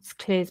James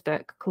Clear's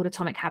book called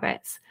Atomic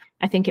Habits.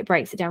 I think it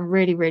breaks it down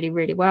really, really,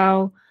 really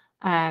well.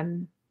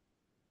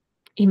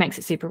 He makes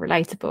it super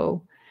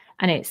relatable.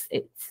 And it's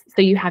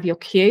so you have your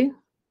cue,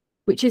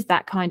 which is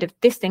that kind of,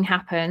 this thing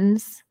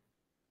happens,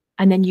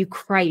 and then you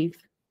crave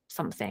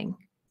something.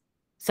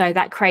 So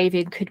that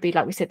craving could be,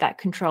 like we said, that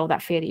control,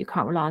 that fear that you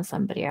can't rely on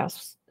somebody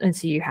else, and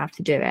so you have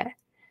to do it.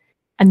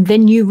 And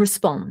then you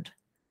respond.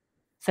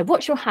 So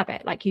what's your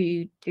habit? Like,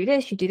 you do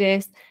this,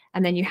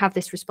 and then you have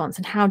this response.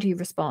 And how do you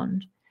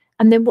respond?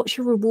 And then what's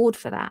your reward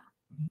for that?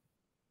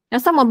 Now,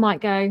 someone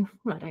might go,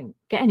 well, I don't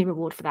get any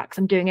reward for that because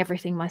I'm doing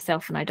everything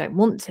myself and I don't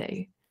want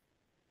to.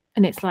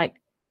 And it's like,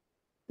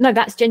 no,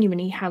 that's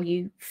genuinely how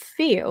you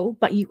feel,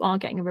 but you are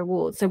getting a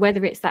reward. So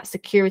whether it's that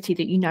security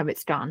that you know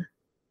it's done,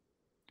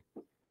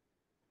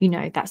 you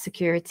know, that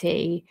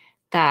security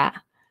that,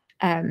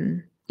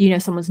 you know,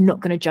 someone's not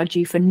going to judge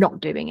you for not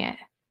doing it,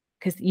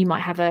 because you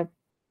might have a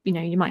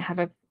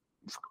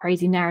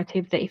crazy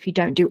narrative that if you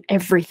don't do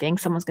everything,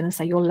 someone's going to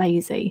say you're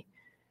lazy,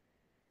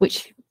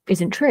 which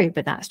isn't true,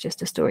 but that's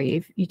just a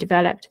story you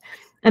developed.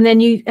 And then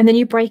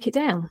you break it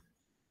down.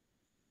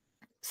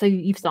 So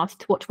you've started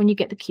to watch when you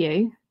get the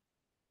cue,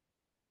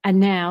 and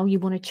now you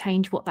want to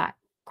change what that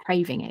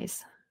craving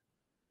is.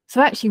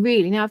 So actually,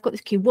 really, now I've got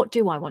this cue, what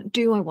do I want?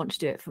 Do I want to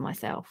do it for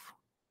myself?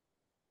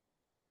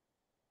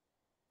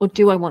 Or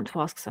do I want to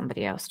ask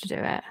somebody else to do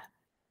it?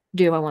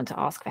 Do I want to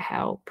ask for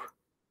help?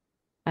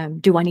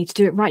 Do I need to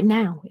do it right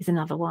now is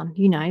another one,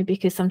 you know,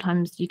 because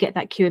sometimes you get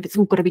that cue of it's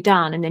all got to be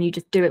done, and then you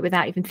just do it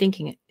without even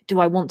thinking it. Do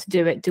I want to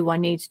do it? Do I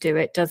need to do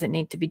it? Does it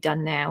need to be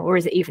done now? Or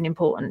is it even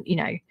important, you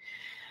know?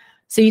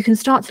 So you can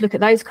start to look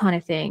at those kind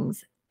of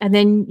things, and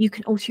then you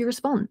can alter your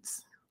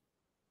response.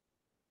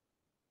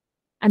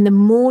 And the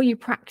more you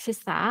practice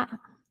that,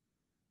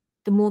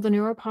 the more the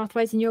neural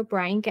pathways in your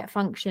brain get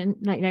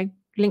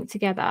linked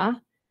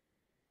together,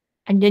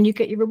 and then you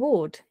get your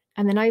reward.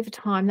 And then over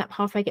time, that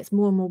pathway gets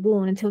more and more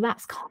worn until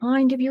that's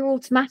kind of your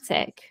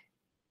automatic.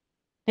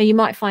 Now, you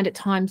might find at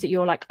times that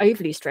you're like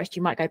overly stressed.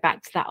 You might go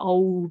back to that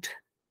old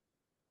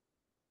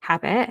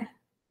habit,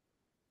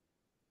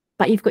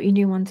 but you've got your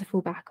new one to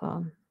fall back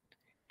on.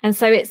 And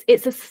so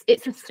it's a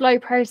slow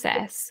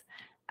process.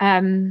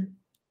 But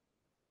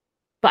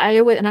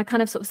I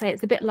kind of sort of say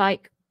it's a bit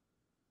like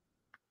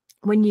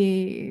when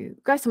you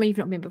go somewhere you've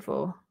not been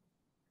before,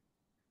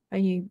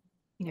 and you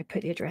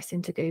put the address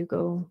into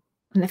Google,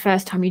 and the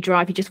first time you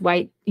drive, you just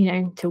wait,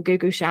 until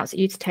Google shouts at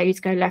you to tell you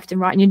to go left and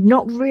right, and you're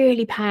not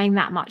really paying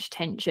that much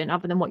attention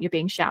other than what you're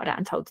being shouted at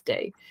and told to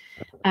do.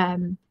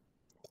 And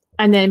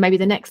then maybe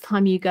the next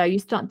time you go, you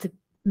start to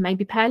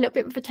maybe pay a little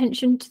bit of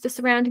attention to the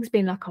surroundings,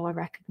 being like, oh, I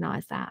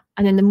recognize that.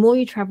 And then the more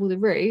you travel the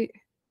route,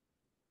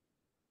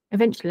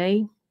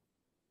 eventually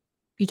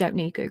you don't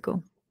need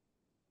Google.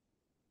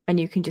 And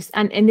you can just,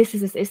 and this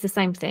is, it's the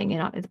same thing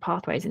in the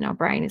pathways in our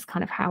brain. It's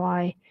kind of how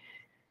I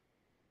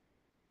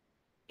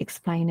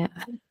explain it.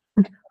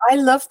 I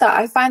love that.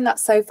 I find that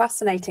so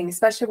fascinating,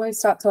 especially when we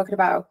start talking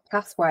about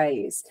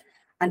pathways.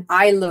 And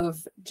I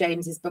love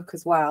James's book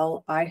as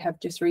well. I have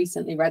just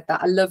recently read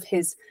that. I love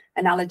his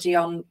analogy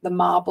on the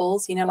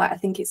marbles, like I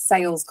think it's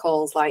sales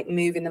calls, like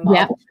moving the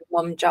marble from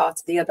one jar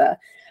to the other.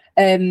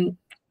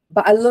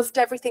 But I loved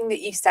everything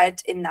that you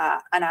said in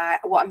that. And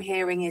what I'm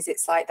hearing is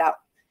it's like that,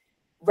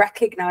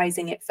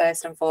 recognizing it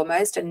first and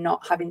foremost and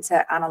not having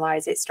to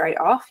analyze it straight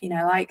off,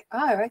 like,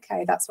 oh,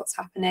 okay, that's what's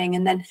happening.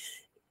 And then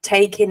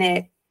taking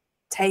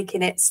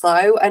it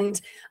slow. And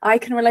I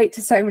can relate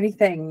to so many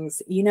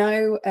things,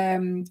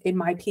 in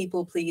my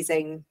people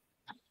pleasing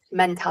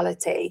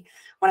mentality.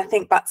 When I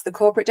think back to the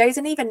corporate days,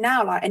 and even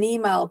now, like an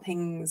email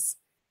pings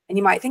and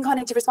you might think, I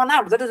need to respond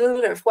now,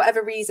 for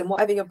whatever reason,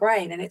 whatever your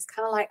brain. And it's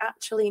kind of like,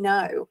 actually,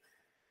 no,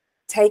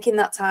 taking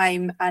that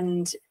time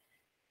and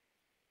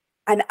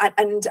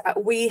And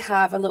we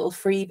have a little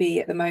freebie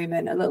at the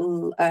moment, a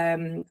little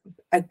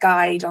a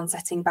guide on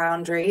setting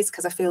boundaries,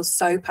 because I feel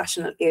so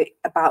passionately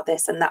about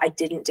this, and that I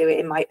didn't do it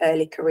in my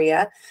early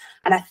career.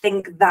 And I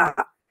think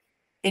that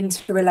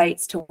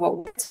interrelates to what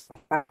we're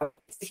talking about.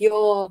 If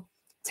you're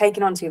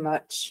taking on too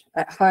much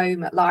at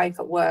home, at life,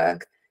 at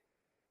work,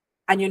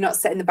 and you're not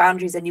setting the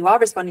boundaries, and you are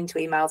responding to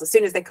emails as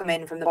soon as they come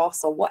in from the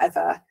boss or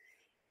whatever,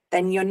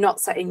 then you're not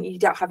setting, you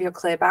don't have your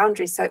clear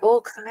boundaries. So it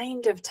all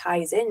kind of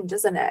ties in,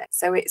 doesn't it?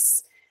 So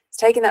it's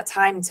taking that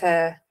time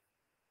to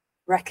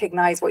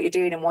recognize what you're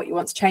doing and what you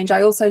want to change.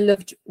 I also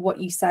loved what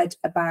you said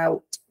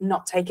about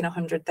not taking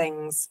 100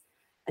 things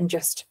and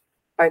just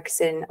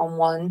focusing on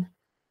one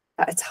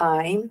at a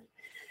time.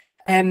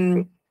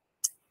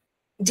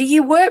 Do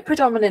you work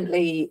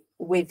predominantly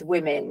with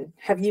women?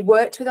 Have you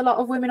worked with a lot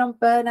of women on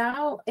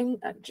burnout?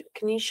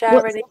 Can you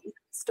share any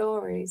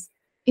stories?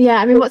 Yeah,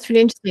 I mean, what's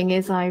really interesting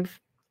is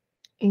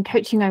in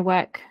coaching, I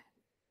work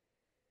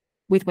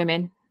with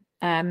women.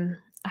 I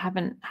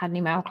haven't had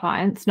any male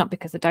clients, not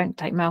because I don't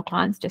take male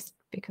clients, just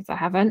because I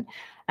haven't.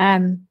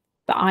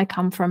 But I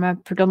come from a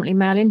predominantly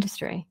male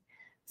industry.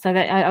 So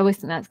that I always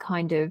think that's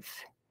kind of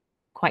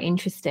quite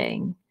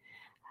interesting.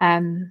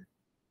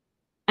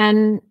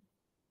 And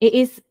it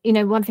is,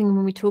 one thing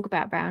when we talk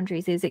about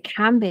boundaries is it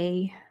can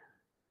be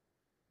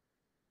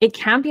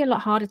a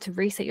lot harder to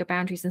reset your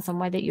boundaries in some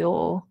way that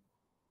you're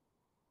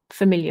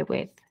familiar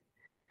with.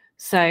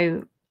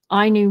 So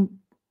I knew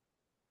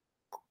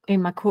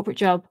in my corporate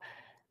job,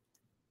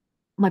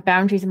 my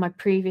boundaries in my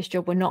previous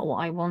job were not what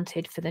I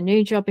wanted for the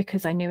new job,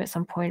 because I knew at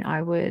some point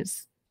I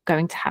was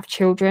going to have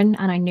children,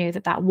 and I knew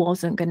that that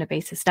wasn't going to be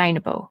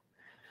sustainable.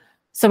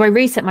 So I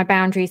reset my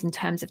boundaries in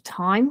terms of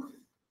time.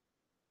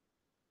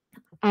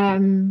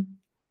 And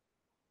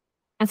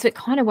so it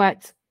kind of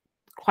worked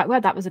quite well.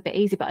 That was a bit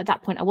easy, but at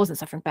that point I wasn't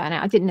suffering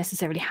burnout. I didn't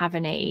necessarily have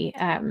any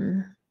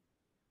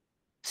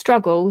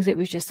struggles. It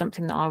was just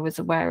something that I was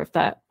aware of,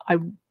 that I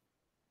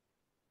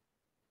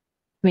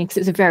mean, because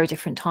it was a very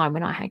different time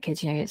when I had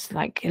kids, it's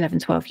like 11,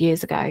 12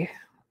 years ago.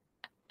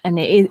 And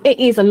it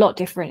is a lot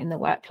different in the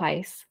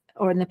workplace,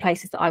 or in the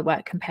places that I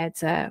work, compared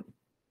to,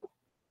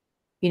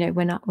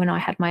 when I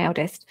had my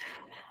eldest.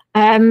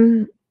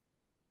 And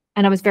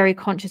I was very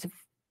conscious of,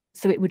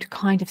 so it would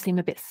kind of seem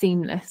a bit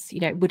seamless.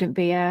 It wouldn't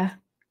be a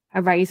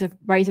raise of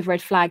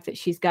red flag that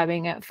she's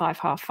going at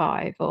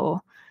 5:30,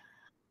 or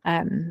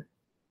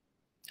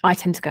I've always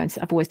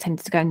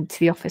tended to go into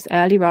the office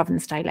early rather than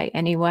stay late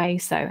anyway.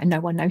 So, and no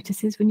one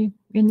notices when you're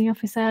in the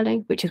office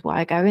early, which is why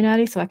I go in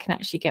early, so I can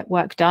actually get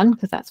work done,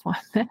 because that's why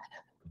I'm there.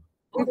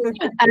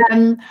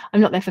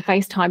 I'm not there for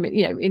FaceTime.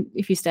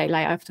 If you stay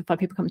late, I have to find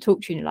people come and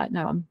talk to you, and you're like,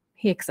 no, I'm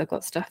here because I've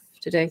got stuff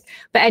to do.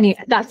 But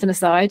anyway, that's an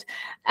aside.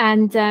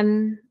 And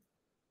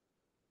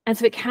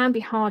so it can be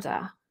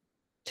harder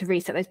to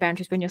reset those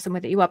boundaries when you're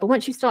somewhere that you are. But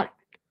once you start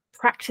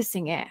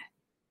practicing it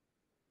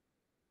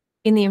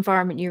in the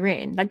environment you're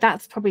in, like,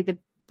 that's probably the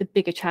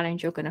bigger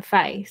challenge you're going to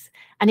face.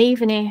 And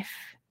even if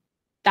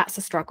that's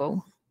a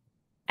struggle,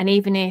 and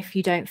even if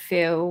you don't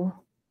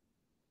feel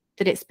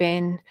that it's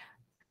been,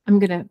 I'm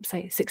going to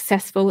say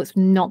successful, it's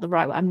not the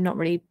right word. I'm not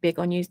really big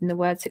on using the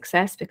word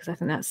success, because I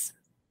think that's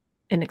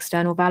an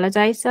external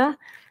validator,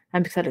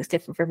 and because that looks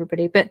different for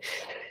everybody. But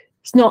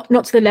it's not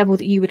to the level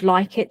that you would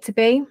like it to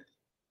be,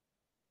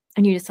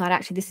 and you decide,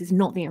 actually, this is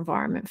not the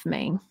environment for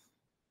me,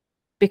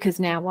 because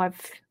now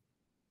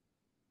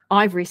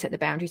I've reset the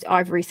boundaries,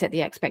 I've reset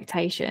the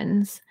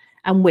expectations,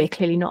 and we're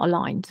clearly not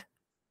aligned.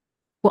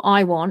 What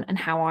I want and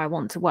how I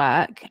want to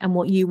work, and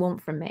what you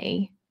want from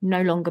me,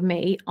 no longer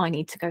me. I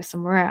need to go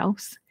somewhere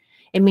else.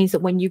 It means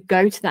that when you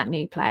go to that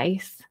new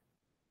place,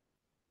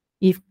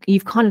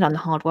 you've kind of done the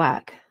hard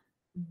work.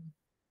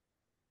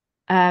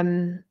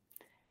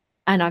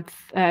 And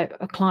I've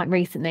a client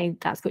recently,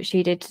 that's what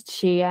she did.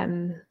 She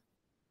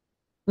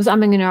was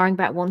umming and ahhing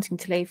about wanting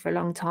to leave for a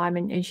long time,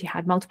 and she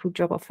had multiple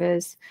job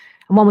offers,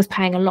 and one was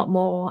paying a lot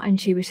more, and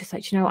she was just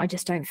like, I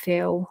don't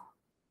feel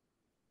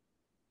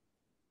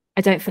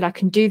I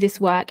can do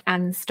this work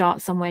and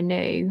start somewhere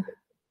new,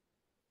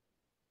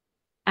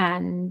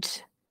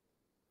 and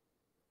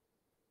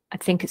I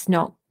think it's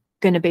not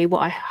going to be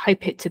what I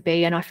hope it to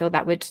be, and I feel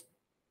that would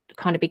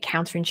kind of be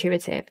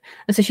counterintuitive.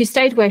 And so she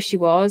stayed where she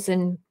was,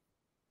 and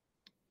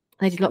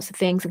they did lots of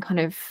things and kind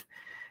of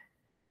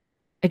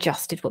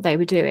adjusted what they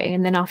were doing.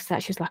 And then after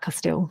that, she was like, I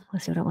still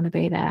don't want to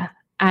be there.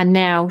 And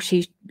now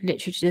she's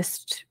literally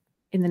just,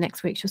 in the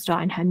next week, she'll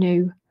start in her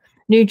new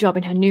job,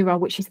 in her new role,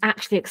 which she's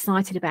actually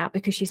excited about,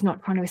 because she's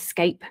not trying to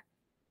escape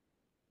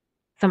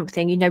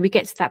something. We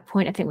get to that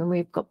point, I think, when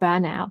we've got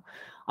burnout.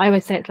 I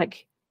always say it's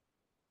like,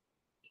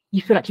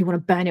 you feel like you want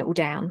to burn it all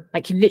down.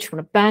 Like, you literally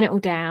want to burn it all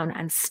down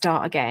and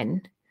start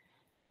again.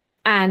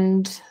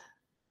 And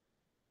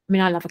I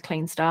mean, I love a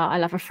clean start. I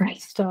love a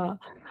fresh start.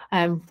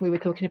 We were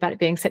talking about it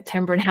being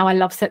September and how I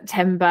love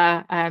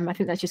September. I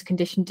think that's just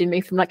conditioned in me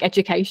from like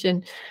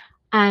education.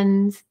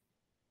 And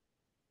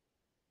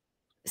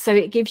so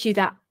it gives you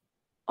that,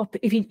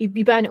 if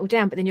you burn it all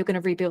down, but then you're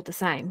going to rebuild the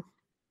same.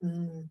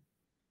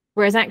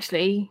 Whereas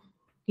actually,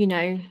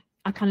 I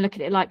kind of look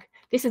at it like,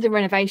 this is a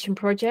renovation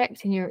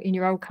project in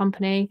your old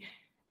company,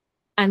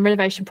 and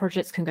renovation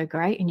projects can go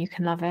great and you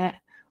can love it.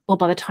 Or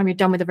by the time you're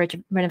done with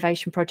the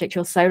renovation project,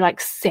 you're so like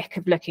sick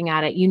of looking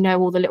at it. You know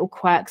all the little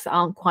quirks that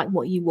aren't quite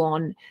what you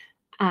want,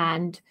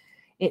 and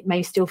it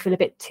may still feel a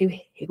bit too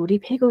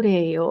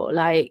higgledy-piggledy, or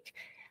like,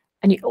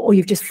 or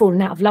you've just fallen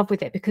out of love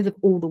with it because of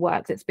all the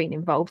work that's been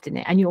involved in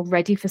it, and you're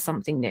ready for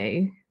something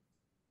new.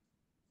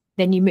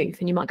 Then you move,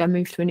 and you might go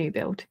move to a new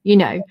build, you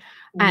know,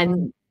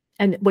 and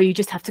where you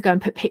just have to go and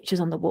put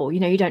pictures on the wall. You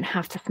know, you don't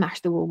have to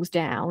smash the walls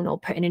down or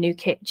put in a new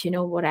kitchen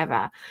or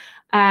whatever.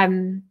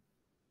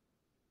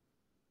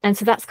 And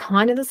so that's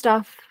kind of the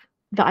stuff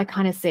that I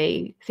kind of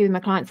see through my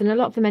clients, and a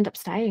lot of them end up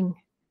staying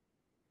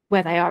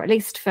where they are, at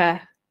least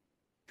for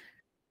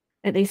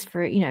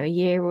you know, a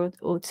year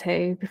or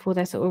two before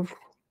they're sort of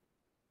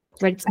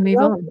ready to move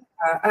on.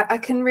 I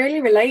can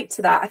really relate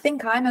to that. I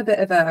think I'm a bit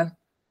of a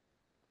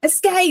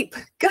escape,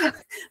 go,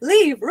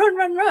 leave,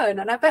 run,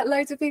 and I bet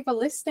loads of people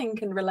listening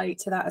can relate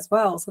to that as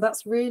well. So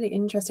that's really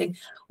interesting.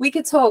 We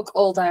could talk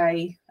all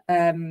day,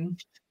 but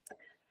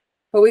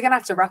we're gonna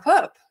have to wrap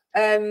up.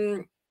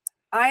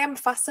 I am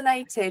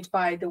fascinated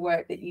by the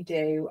work that you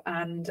do,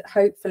 and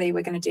hopefully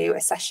we're going to do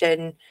a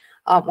session,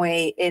 aren't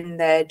we, in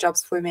the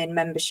Jobs for Women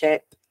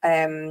membership.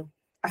 I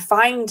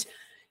find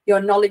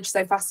your knowledge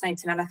so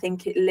fascinating, and I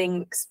think it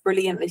links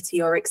brilliantly to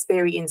your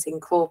experience in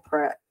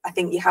corporate. I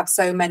think you have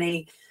so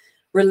many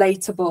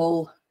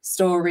relatable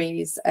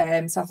stories,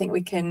 so I think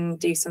we can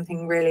do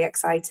something really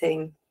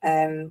exciting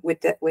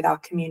with our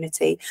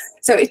community.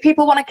 So if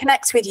people want to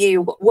connect with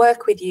you,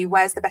 work with you,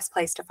 where's the best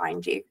place to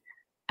find you?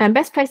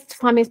 Best place to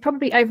find me is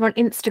probably over on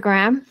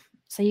Instagram.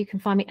 So you can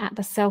find me at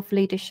the Self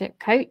Leadership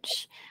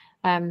Coach.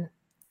 Yeah,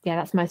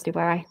 that's mostly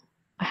where I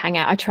hang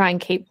out. I try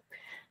and keep,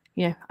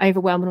 you know,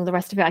 overwhelming all the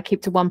rest of it. I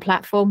keep to one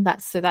platform.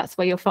 That's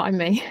where you'll find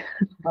me.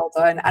 Well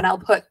done. And I'll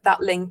put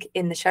that link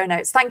in the show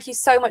notes. Thank you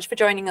so much for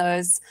joining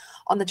us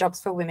on the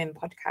Jobs for Women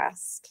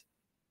podcast.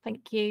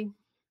 Thank you.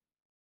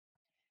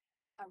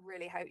 I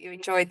really hope you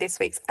enjoyed this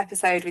week's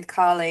episode with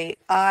Carly.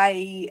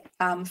 I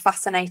am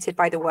fascinated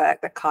by the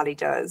work that Carly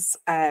does.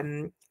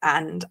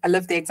 And I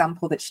love the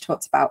example that she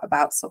talked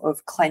about sort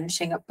of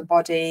clenching up the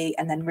body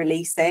and then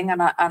releasing.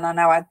 And I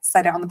know I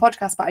said it on the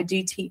podcast, but I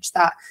do teach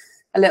that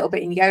a little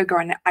bit in yoga.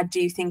 And I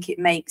do think it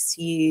makes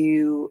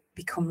you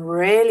become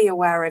really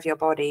aware of your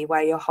body,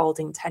 where you're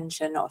holding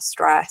tension or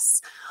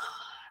stress.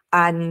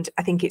 And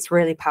I think it's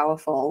really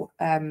powerful.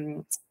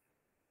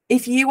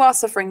 If you are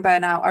suffering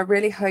burnout, I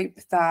really hope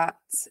that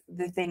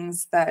the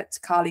things that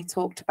Carly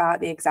talked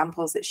about, the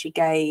examples that she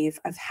gave,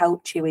 have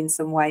helped you in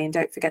some way. And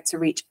don't forget to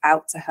reach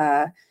out to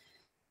her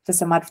for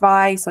some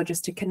advice, or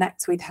just to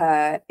connect with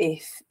her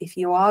if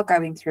you are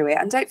going through it.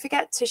 And don't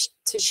forget to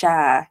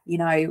share, you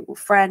know,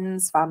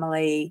 friends,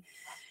 family.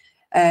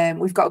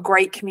 We've got a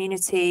great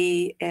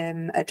community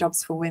at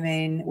Jobs for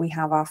Women. We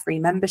have our free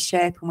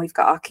membership, and we've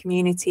got our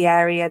community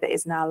area that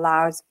is now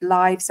live.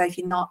 So if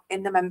you're not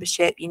in the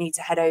membership, you need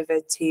to head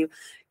over to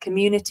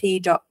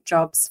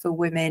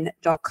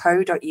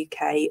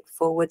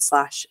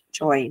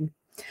community.jobsforwomen.co.uk/join.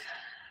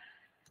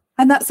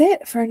 And that's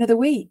it for another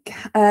week.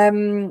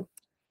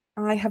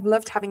 I have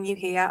loved having you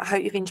here. I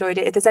hope you've enjoyed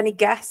it. If there's any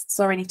guests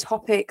or any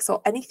topics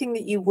or anything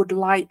that you would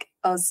like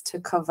us to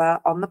cover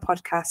on the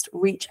podcast,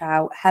 reach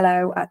out,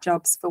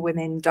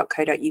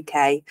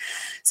 hello@jobsforwomen.co.uk.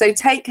 So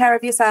take care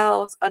of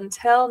yourselves.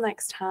 Until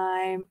next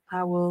time,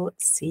 I will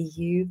see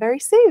you very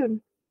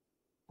soon.